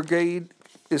Marion's brigade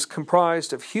is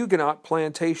comprised of Huguenot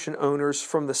plantation owners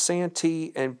from the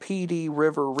Santee and Pee Dee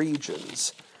River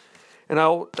regions. And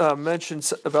I'll mention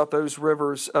about those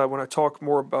rivers when I talk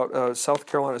more about South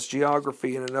Carolina's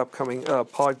geography in an upcoming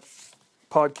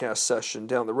podcast session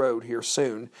down the road here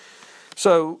soon.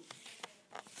 So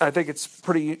I think it's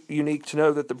pretty unique to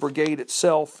know that the brigade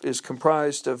itself is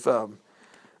comprised of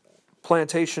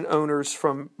plantation owners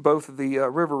from both of the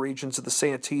river regions of the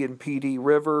Santee and Pee Dee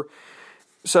River.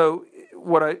 So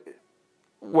when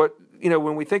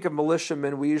we think of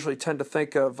militiamen, we usually tend to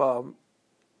think of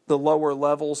the lower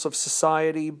levels of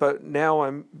society, but now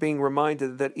I'm being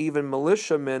reminded that even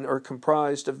militiamen are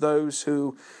comprised of those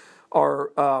who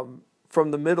are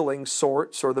from the middling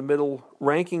sorts or the middle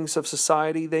rankings of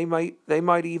society. They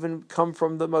might even come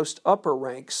from the most upper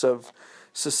ranks of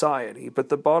society. But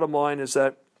the bottom line is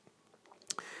that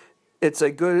it's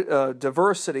a good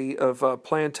diversity of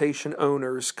plantation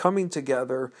owners coming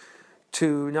together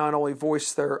to not only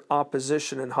voice their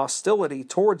opposition and hostility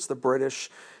towards the British,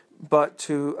 but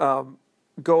to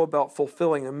go about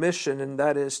fulfilling a mission, and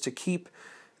that is to keep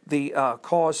the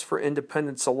cause for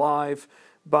independence alive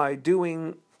by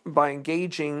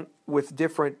engaging with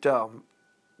different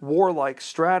warlike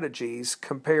strategies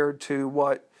compared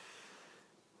to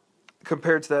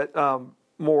that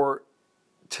more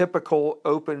typical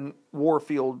open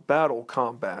warfield battle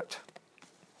combat.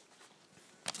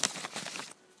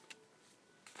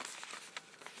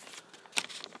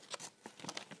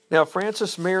 Now,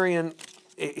 Francis Marion,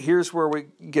 here's where we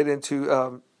get into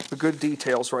the good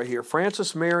details right here.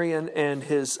 Francis Marion and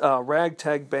his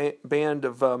ragtag band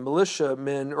of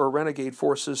militiamen or renegade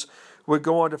forces would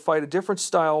go on to fight a different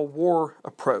style war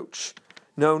approach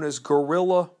known as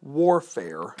guerrilla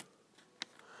warfare.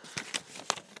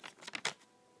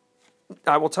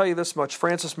 I will tell you this much: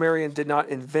 Francis Marion did not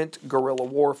invent guerrilla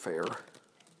warfare.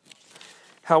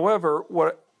 However,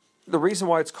 the reason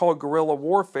why it's called guerrilla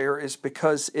warfare is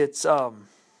because it's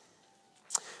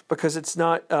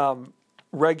not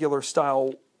regular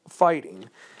style fighting.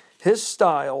 His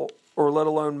style, or let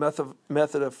alone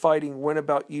method of fighting, went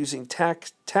about using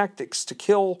tactics to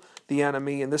kill the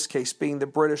enemy, in this case being the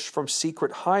British, from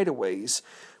secret hideaways,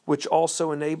 which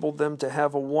also enabled them to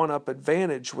have a one-up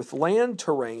advantage with land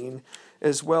terrain,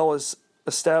 as well as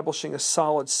establishing a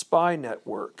solid spy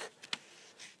network.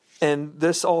 And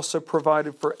this also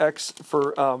provided for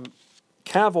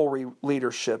cavalry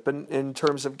leadership in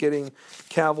terms of getting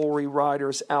cavalry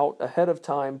riders out ahead of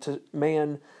time to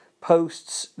man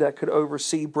posts that could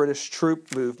oversee British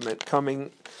troop movement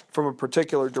coming from a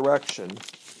particular direction.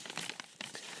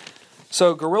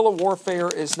 So guerrilla warfare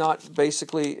is not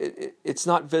it's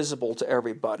not visible to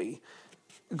everybody.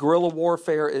 Guerrilla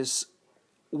warfare is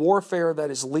warfare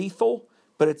that is lethal,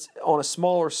 but it's on a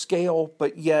smaller scale,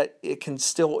 but yet it can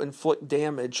still inflict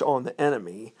damage on the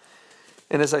enemy.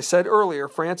 And as I said earlier,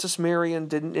 Francis Marion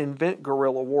didn't invent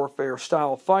guerrilla warfare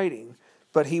style fighting,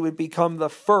 but he would become the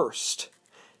first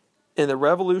in the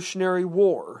Revolutionary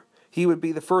War. He would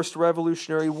be the first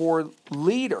Revolutionary War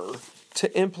leader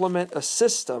to implement a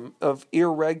system of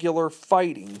irregular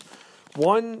fighting,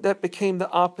 one that became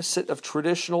the opposite of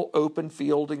traditional open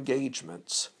field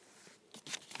engagements.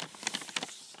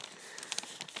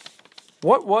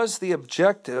 What was the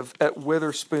objective at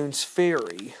Witherspoon's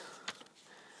Ferry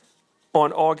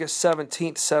on August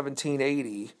 17th,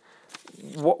 1780,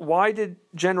 Why did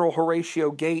General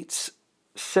Horatio Gates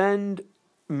send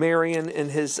Marion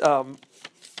and his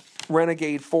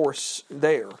renegade force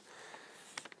there?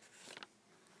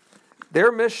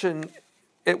 Their mission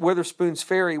at Witherspoon's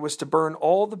Ferry was to burn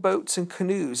all the boats and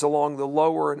canoes along the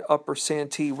lower and upper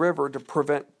Santee River to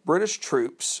prevent British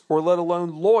troops, or let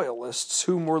alone loyalists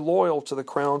whom were loyal to the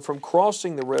Crown, from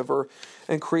crossing the river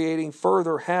and creating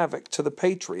further havoc to the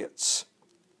Patriots.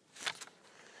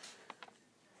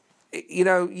 You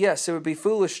know, yes, it would be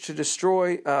foolish to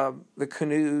destroy the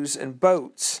canoes and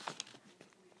boats,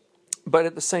 but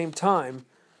at the same time,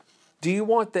 do you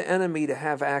want the enemy to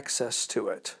have access to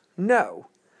it? No.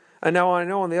 And now I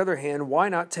know, on the other hand, why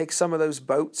not take some of those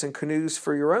boats and canoes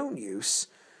for your own use?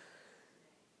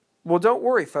 Well, don't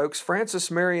worry, folks.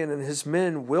 Francis Marion and his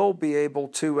men will be able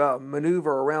to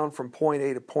maneuver around from point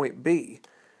A to point B.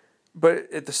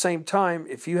 But at the same time,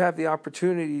 if you have the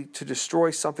opportunity to destroy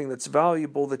something that's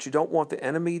valuable that you don't want the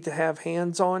enemy to have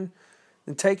hands on,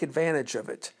 then take advantage of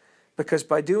it. Because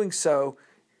by doing so,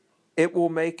 it will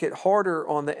make it harder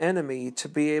on the enemy to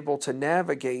be able to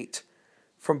navigate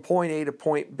from point A to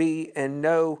point B and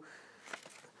know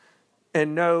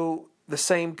the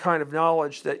same kind of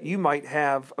knowledge that you might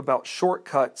have about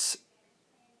shortcuts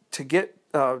to get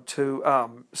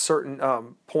to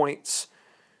certain points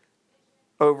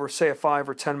over, say, a 5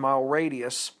 or 10 mile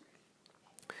radius.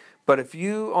 But if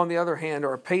you, on the other hand,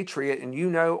 are a patriot and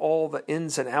you know all the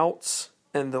ins and outs,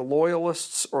 and the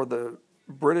loyalists or the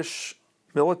British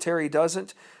military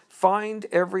doesn't, find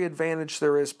every advantage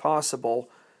there is possible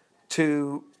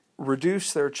to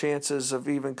reduce their chances of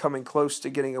even coming close to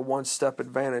getting a one-step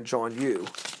advantage on you.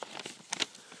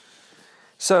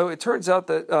 So it turns out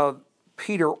that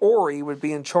Peter Ory would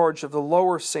be in charge of the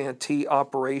lower Santee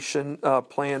operation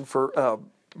plan for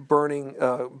burning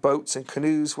boats and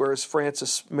canoes, whereas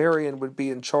Francis Marion would be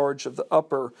in charge of the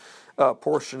upper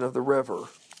portion of the river.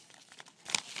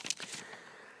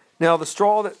 Now, the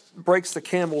straw that breaks the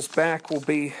camel's back will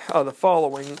be the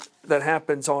following that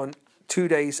happens on 2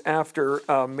 days after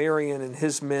Marion and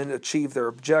his men achieve their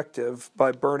objective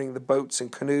by burning the boats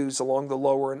and canoes along the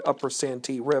lower and upper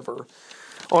Santee River.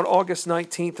 On August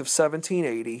 19th of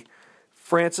 1780,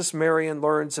 Francis Marion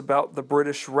learns about the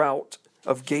British rout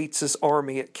of Gates's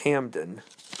army at Camden.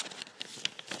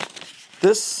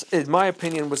 This, in my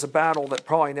opinion, was a battle that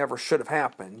probably never should have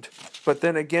happened. But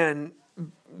then again,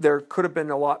 there could have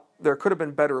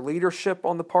been better leadership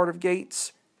on the part of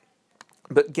Gates.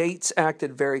 But Gates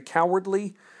acted very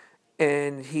cowardly,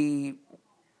 and he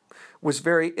was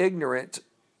very ignorant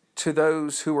to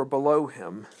those who were below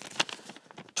him.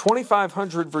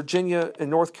 2,500 Virginia and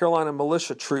North Carolina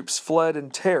militia troops fled in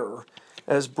terror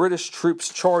as British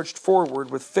troops charged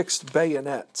forward with fixed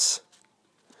bayonets.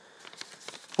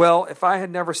 Well, if I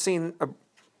had never seen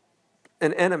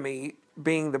an enemy,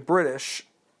 being the British,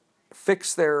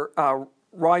 fix their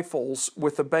rifles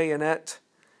with a bayonet,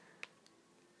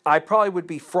 I probably would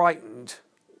be frightened,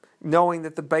 knowing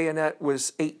that the bayonet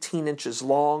was 18 inches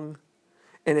long,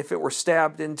 and if it were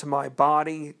stabbed into my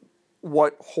body,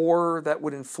 what horror that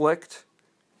would inflict.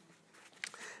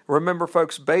 Remember,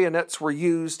 folks, bayonets were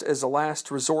used as a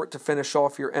last resort to finish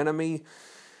off your enemy,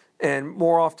 and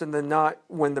more often than not,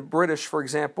 when the British, for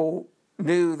example,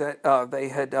 knew that they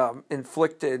had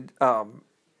inflicted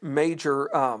major,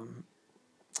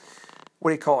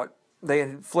 they had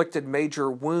inflicted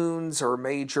major wounds or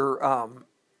major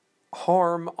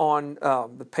harm on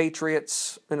the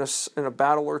Patriots in a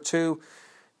battle or two,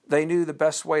 they knew the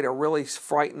best way to really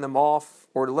frighten them off,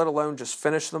 or let alone just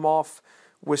finish them off,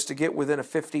 was to get within a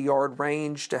 50-yard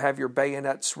range to have your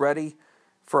bayonets ready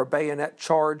for a bayonet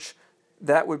charge.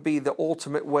 That would be the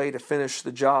ultimate way to finish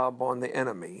the job on the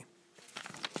enemy.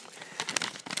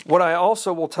 What I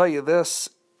also will tell you this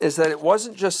is that it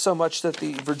wasn't just so much that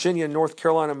the Virginia and North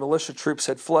Carolina militia troops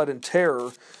had fled in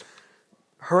terror.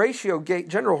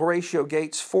 General Horatio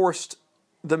Gates forced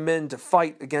the men to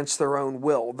fight against their own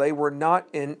will. They were not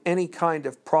in any kind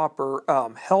of proper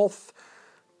health,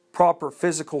 proper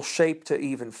physical shape to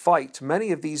even fight.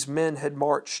 Many of these men had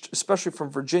marched, especially from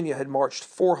Virginia, had marched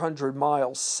 400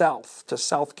 miles south to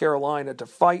South Carolina to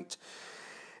fight.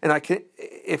 And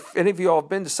if any of you all have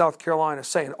been to South Carolina,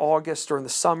 say in August or in the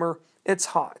summer, it's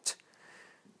hot.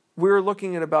 We're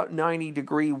looking at about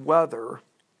 90-degree weather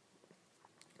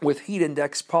with heat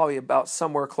index probably about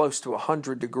somewhere close to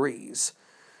 100 degrees.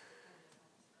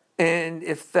 And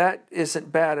if that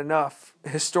isn't bad enough,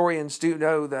 historians do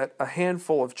know that a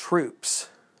handful of troops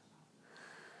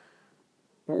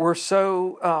were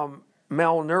so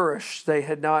malnourished, they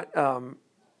had not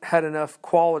had enough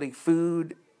quality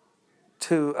food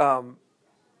to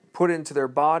put into their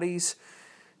bodies,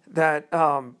 that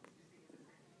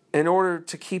in order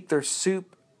to keep their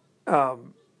soup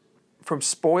from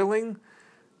spoiling,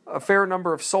 a fair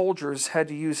number of soldiers had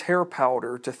to use hair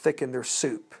powder to thicken their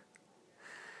soup.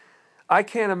 I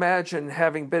can't imagine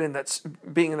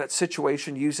being in that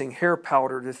situation using hair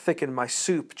powder to thicken my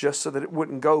soup just so that it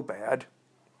wouldn't go bad.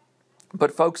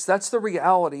 But folks, that's the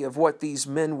reality of what these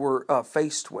men were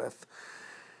faced with.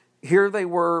 Here they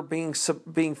were being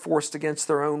forced against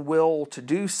their own will to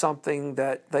do something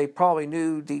that they probably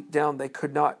knew deep down they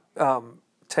could not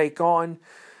take on.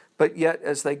 But yet,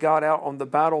 as they got out on the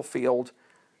battlefield,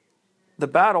 the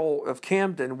Battle of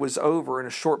Camden was over in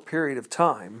a short period of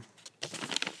time.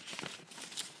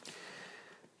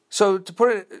 So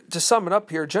to sum it up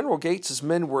here, General Gates's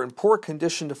men were in poor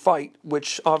condition to fight,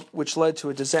 which led to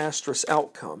a disastrous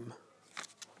outcome.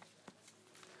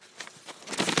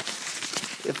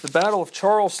 If the Battle of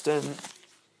Charleston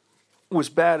was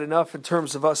bad enough in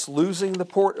terms of us losing the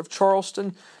port of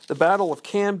Charleston, the Battle of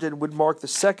Camden would mark the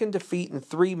second defeat in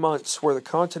 3 months where the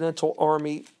Continental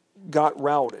Army got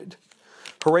routed.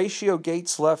 Horatio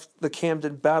Gates left the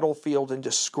Camden battlefield in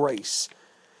disgrace.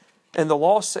 And the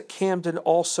loss at Camden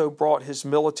also brought his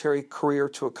military career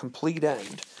to a complete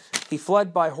end. He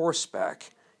fled by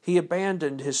horseback. He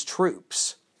abandoned his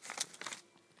troops.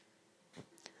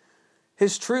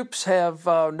 His troops have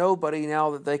nobody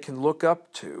now that they can look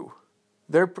up to.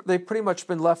 They've pretty much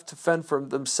been left to fend for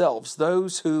themselves.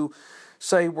 Those who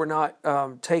say we're not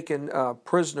taken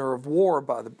prisoner of war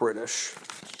by the British.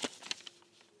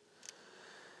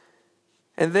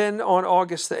 And then on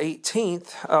August the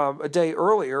 18th, a day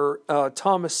earlier,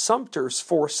 Thomas Sumter's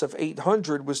force of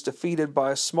 800 was defeated by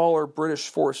a smaller British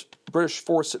force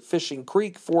at Fishing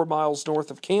Creek, 4 miles north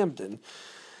of Camden.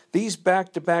 These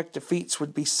back-to-back defeats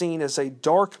would be seen as a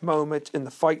dark moment in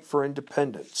the fight for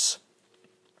independence.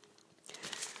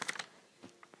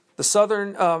 The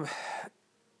Southern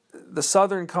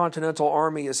Continental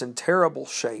Army is in terrible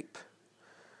shape.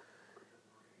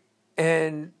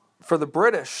 And for the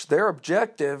British, their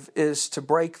objective is to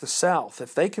break the South.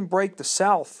 If they can break the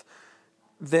South,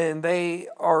 then they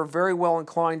are very well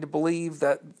inclined to believe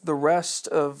that the rest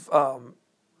of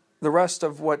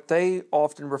what they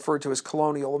often refer to as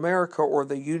colonial America or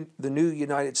the new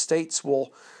United States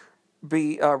will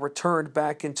be returned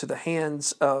back into the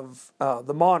hands of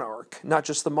the monarch, not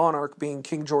just the monarch being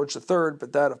King George III,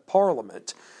 but that of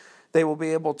Parliament. They will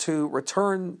be able to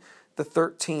return the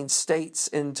 13 states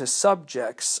into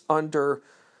subjects under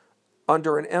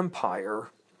an empire,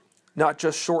 not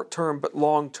just short-term but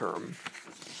long-term.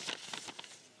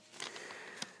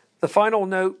 The final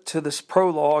note to this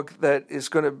prologue that's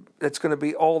going to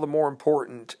be all the more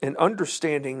important in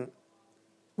understanding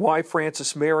why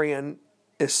Francis Marion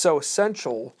is so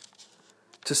essential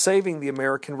to saving the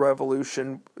American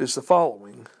Revolution is the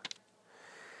following.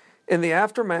 In the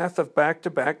aftermath of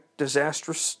back-to-back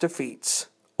disastrous defeats,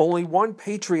 only one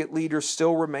Patriot leader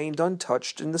still remained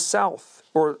untouched in the South,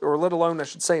 or let alone, I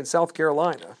should say, in South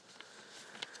Carolina.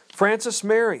 Francis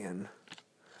Marion,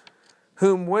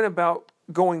 whom went about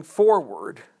going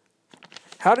forward.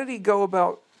 How did he go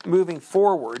about moving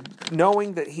forward,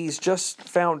 knowing that he's just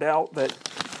found out that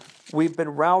we've been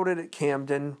routed at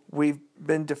Camden, we've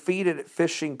been defeated at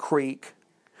Fishing Creek,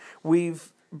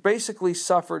 we've basically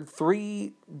suffered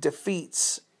 3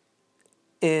 defeats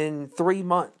in 3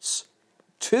 months.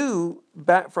 2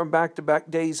 from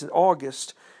back-to-back days in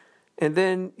August, and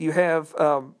then you have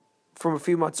from a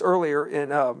few months earlier in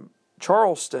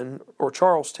Charleston or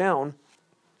Charlestown.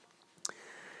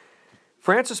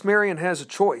 Francis Marion has a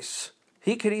choice.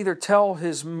 He could either tell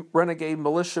his renegade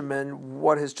militiamen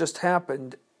what has just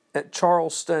happened at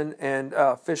Charleston and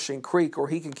Fishing Creek, or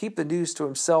he can keep the news to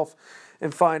himself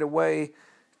and find a way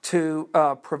to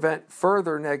prevent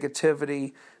further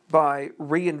negativity by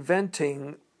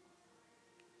reinventing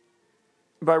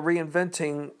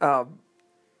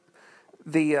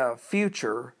the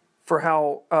future for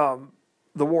how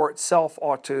the war itself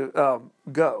ought to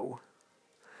go.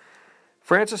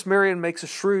 Francis Marion makes a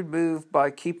shrewd move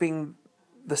by keeping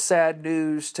the sad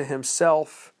news to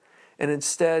himself and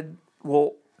instead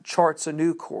charts a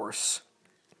new course.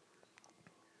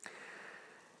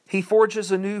 He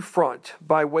forges a new front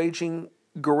by waging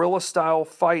guerrilla-style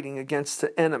fighting against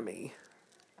the enemy.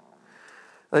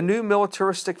 A new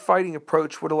militaristic fighting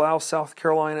approach would allow South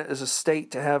Carolina as a state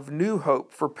to have new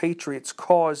hope for Patriots'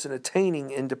 cause in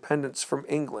attaining independence from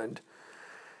England.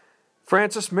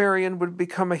 Francis Marion would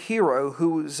become a hero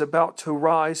who was about to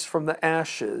rise from the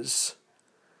ashes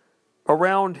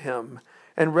around him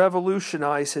and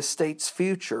revolutionize his state's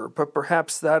future, but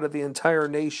perhaps that of the entire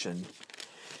nation.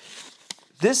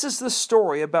 This is the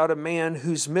story about a man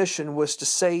whose mission was to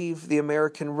save the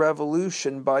American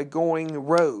Revolution by going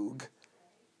rogue,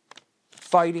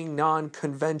 fighting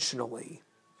non-conventionally.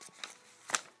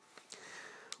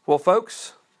 Well,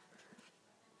 folks,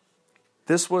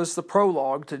 this was the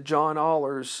prologue to John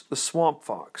Oller's The Swamp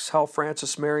Fox, How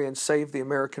Francis Marion Saved the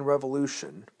American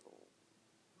Revolution.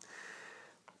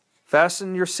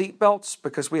 Fasten your seatbelts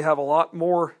because we have a lot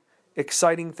more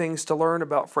exciting things to learn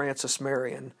about Francis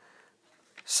Marion.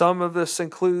 Some of this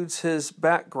includes his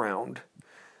background,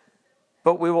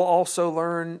 but we will also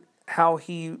learn how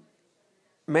he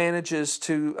manages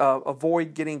to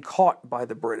avoid getting caught by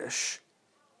the British.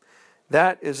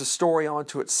 That is a story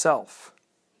unto itself.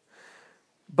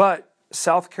 But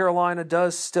South Carolina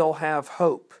does still have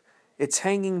hope. It's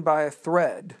hanging by a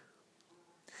thread.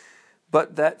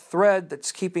 But that thread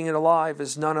that's keeping it alive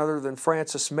is none other than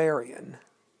Francis Marion.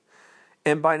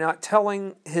 And by not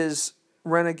telling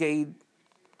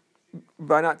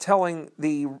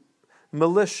the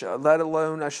militia, let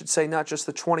alone, I should say, not just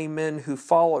the 20 men who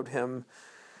followed him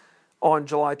on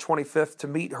July 25th to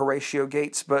meet Horatio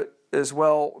Gates, but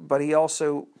he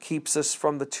also keeps us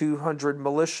from the 200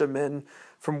 militiamen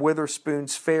from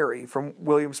Witherspoon's Ferry, from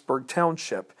Williamsburg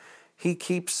Township. He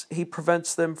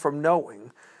prevents them from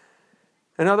knowing.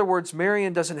 In other words,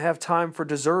 Marion doesn't have time for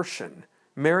desertion.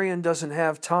 Marion doesn't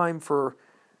have time for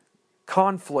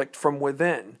conflict from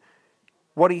within.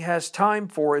 What he has time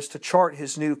for is to chart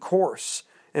his new course,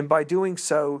 and by doing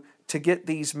so, to get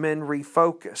these men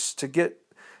refocused,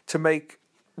 to make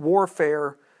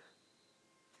warfare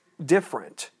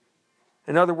different.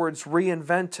 In other words,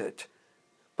 reinvent it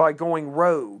by going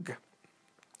rogue.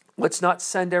 Let's not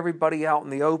send everybody out in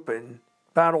the open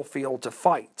battlefield to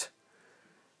fight.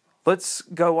 Let's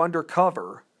go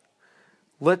undercover.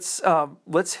 Let's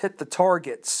hit the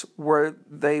targets where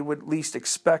they would least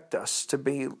expect us to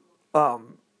be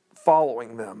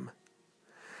following them.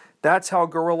 That's how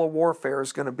guerrilla warfare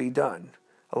is going to be done.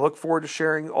 I look forward to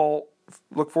sharing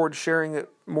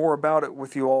more about it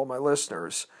with you all, my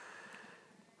listeners.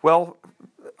 Well,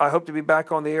 I hope to be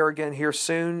back on the air again here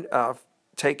soon.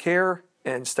 Take care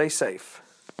and stay safe.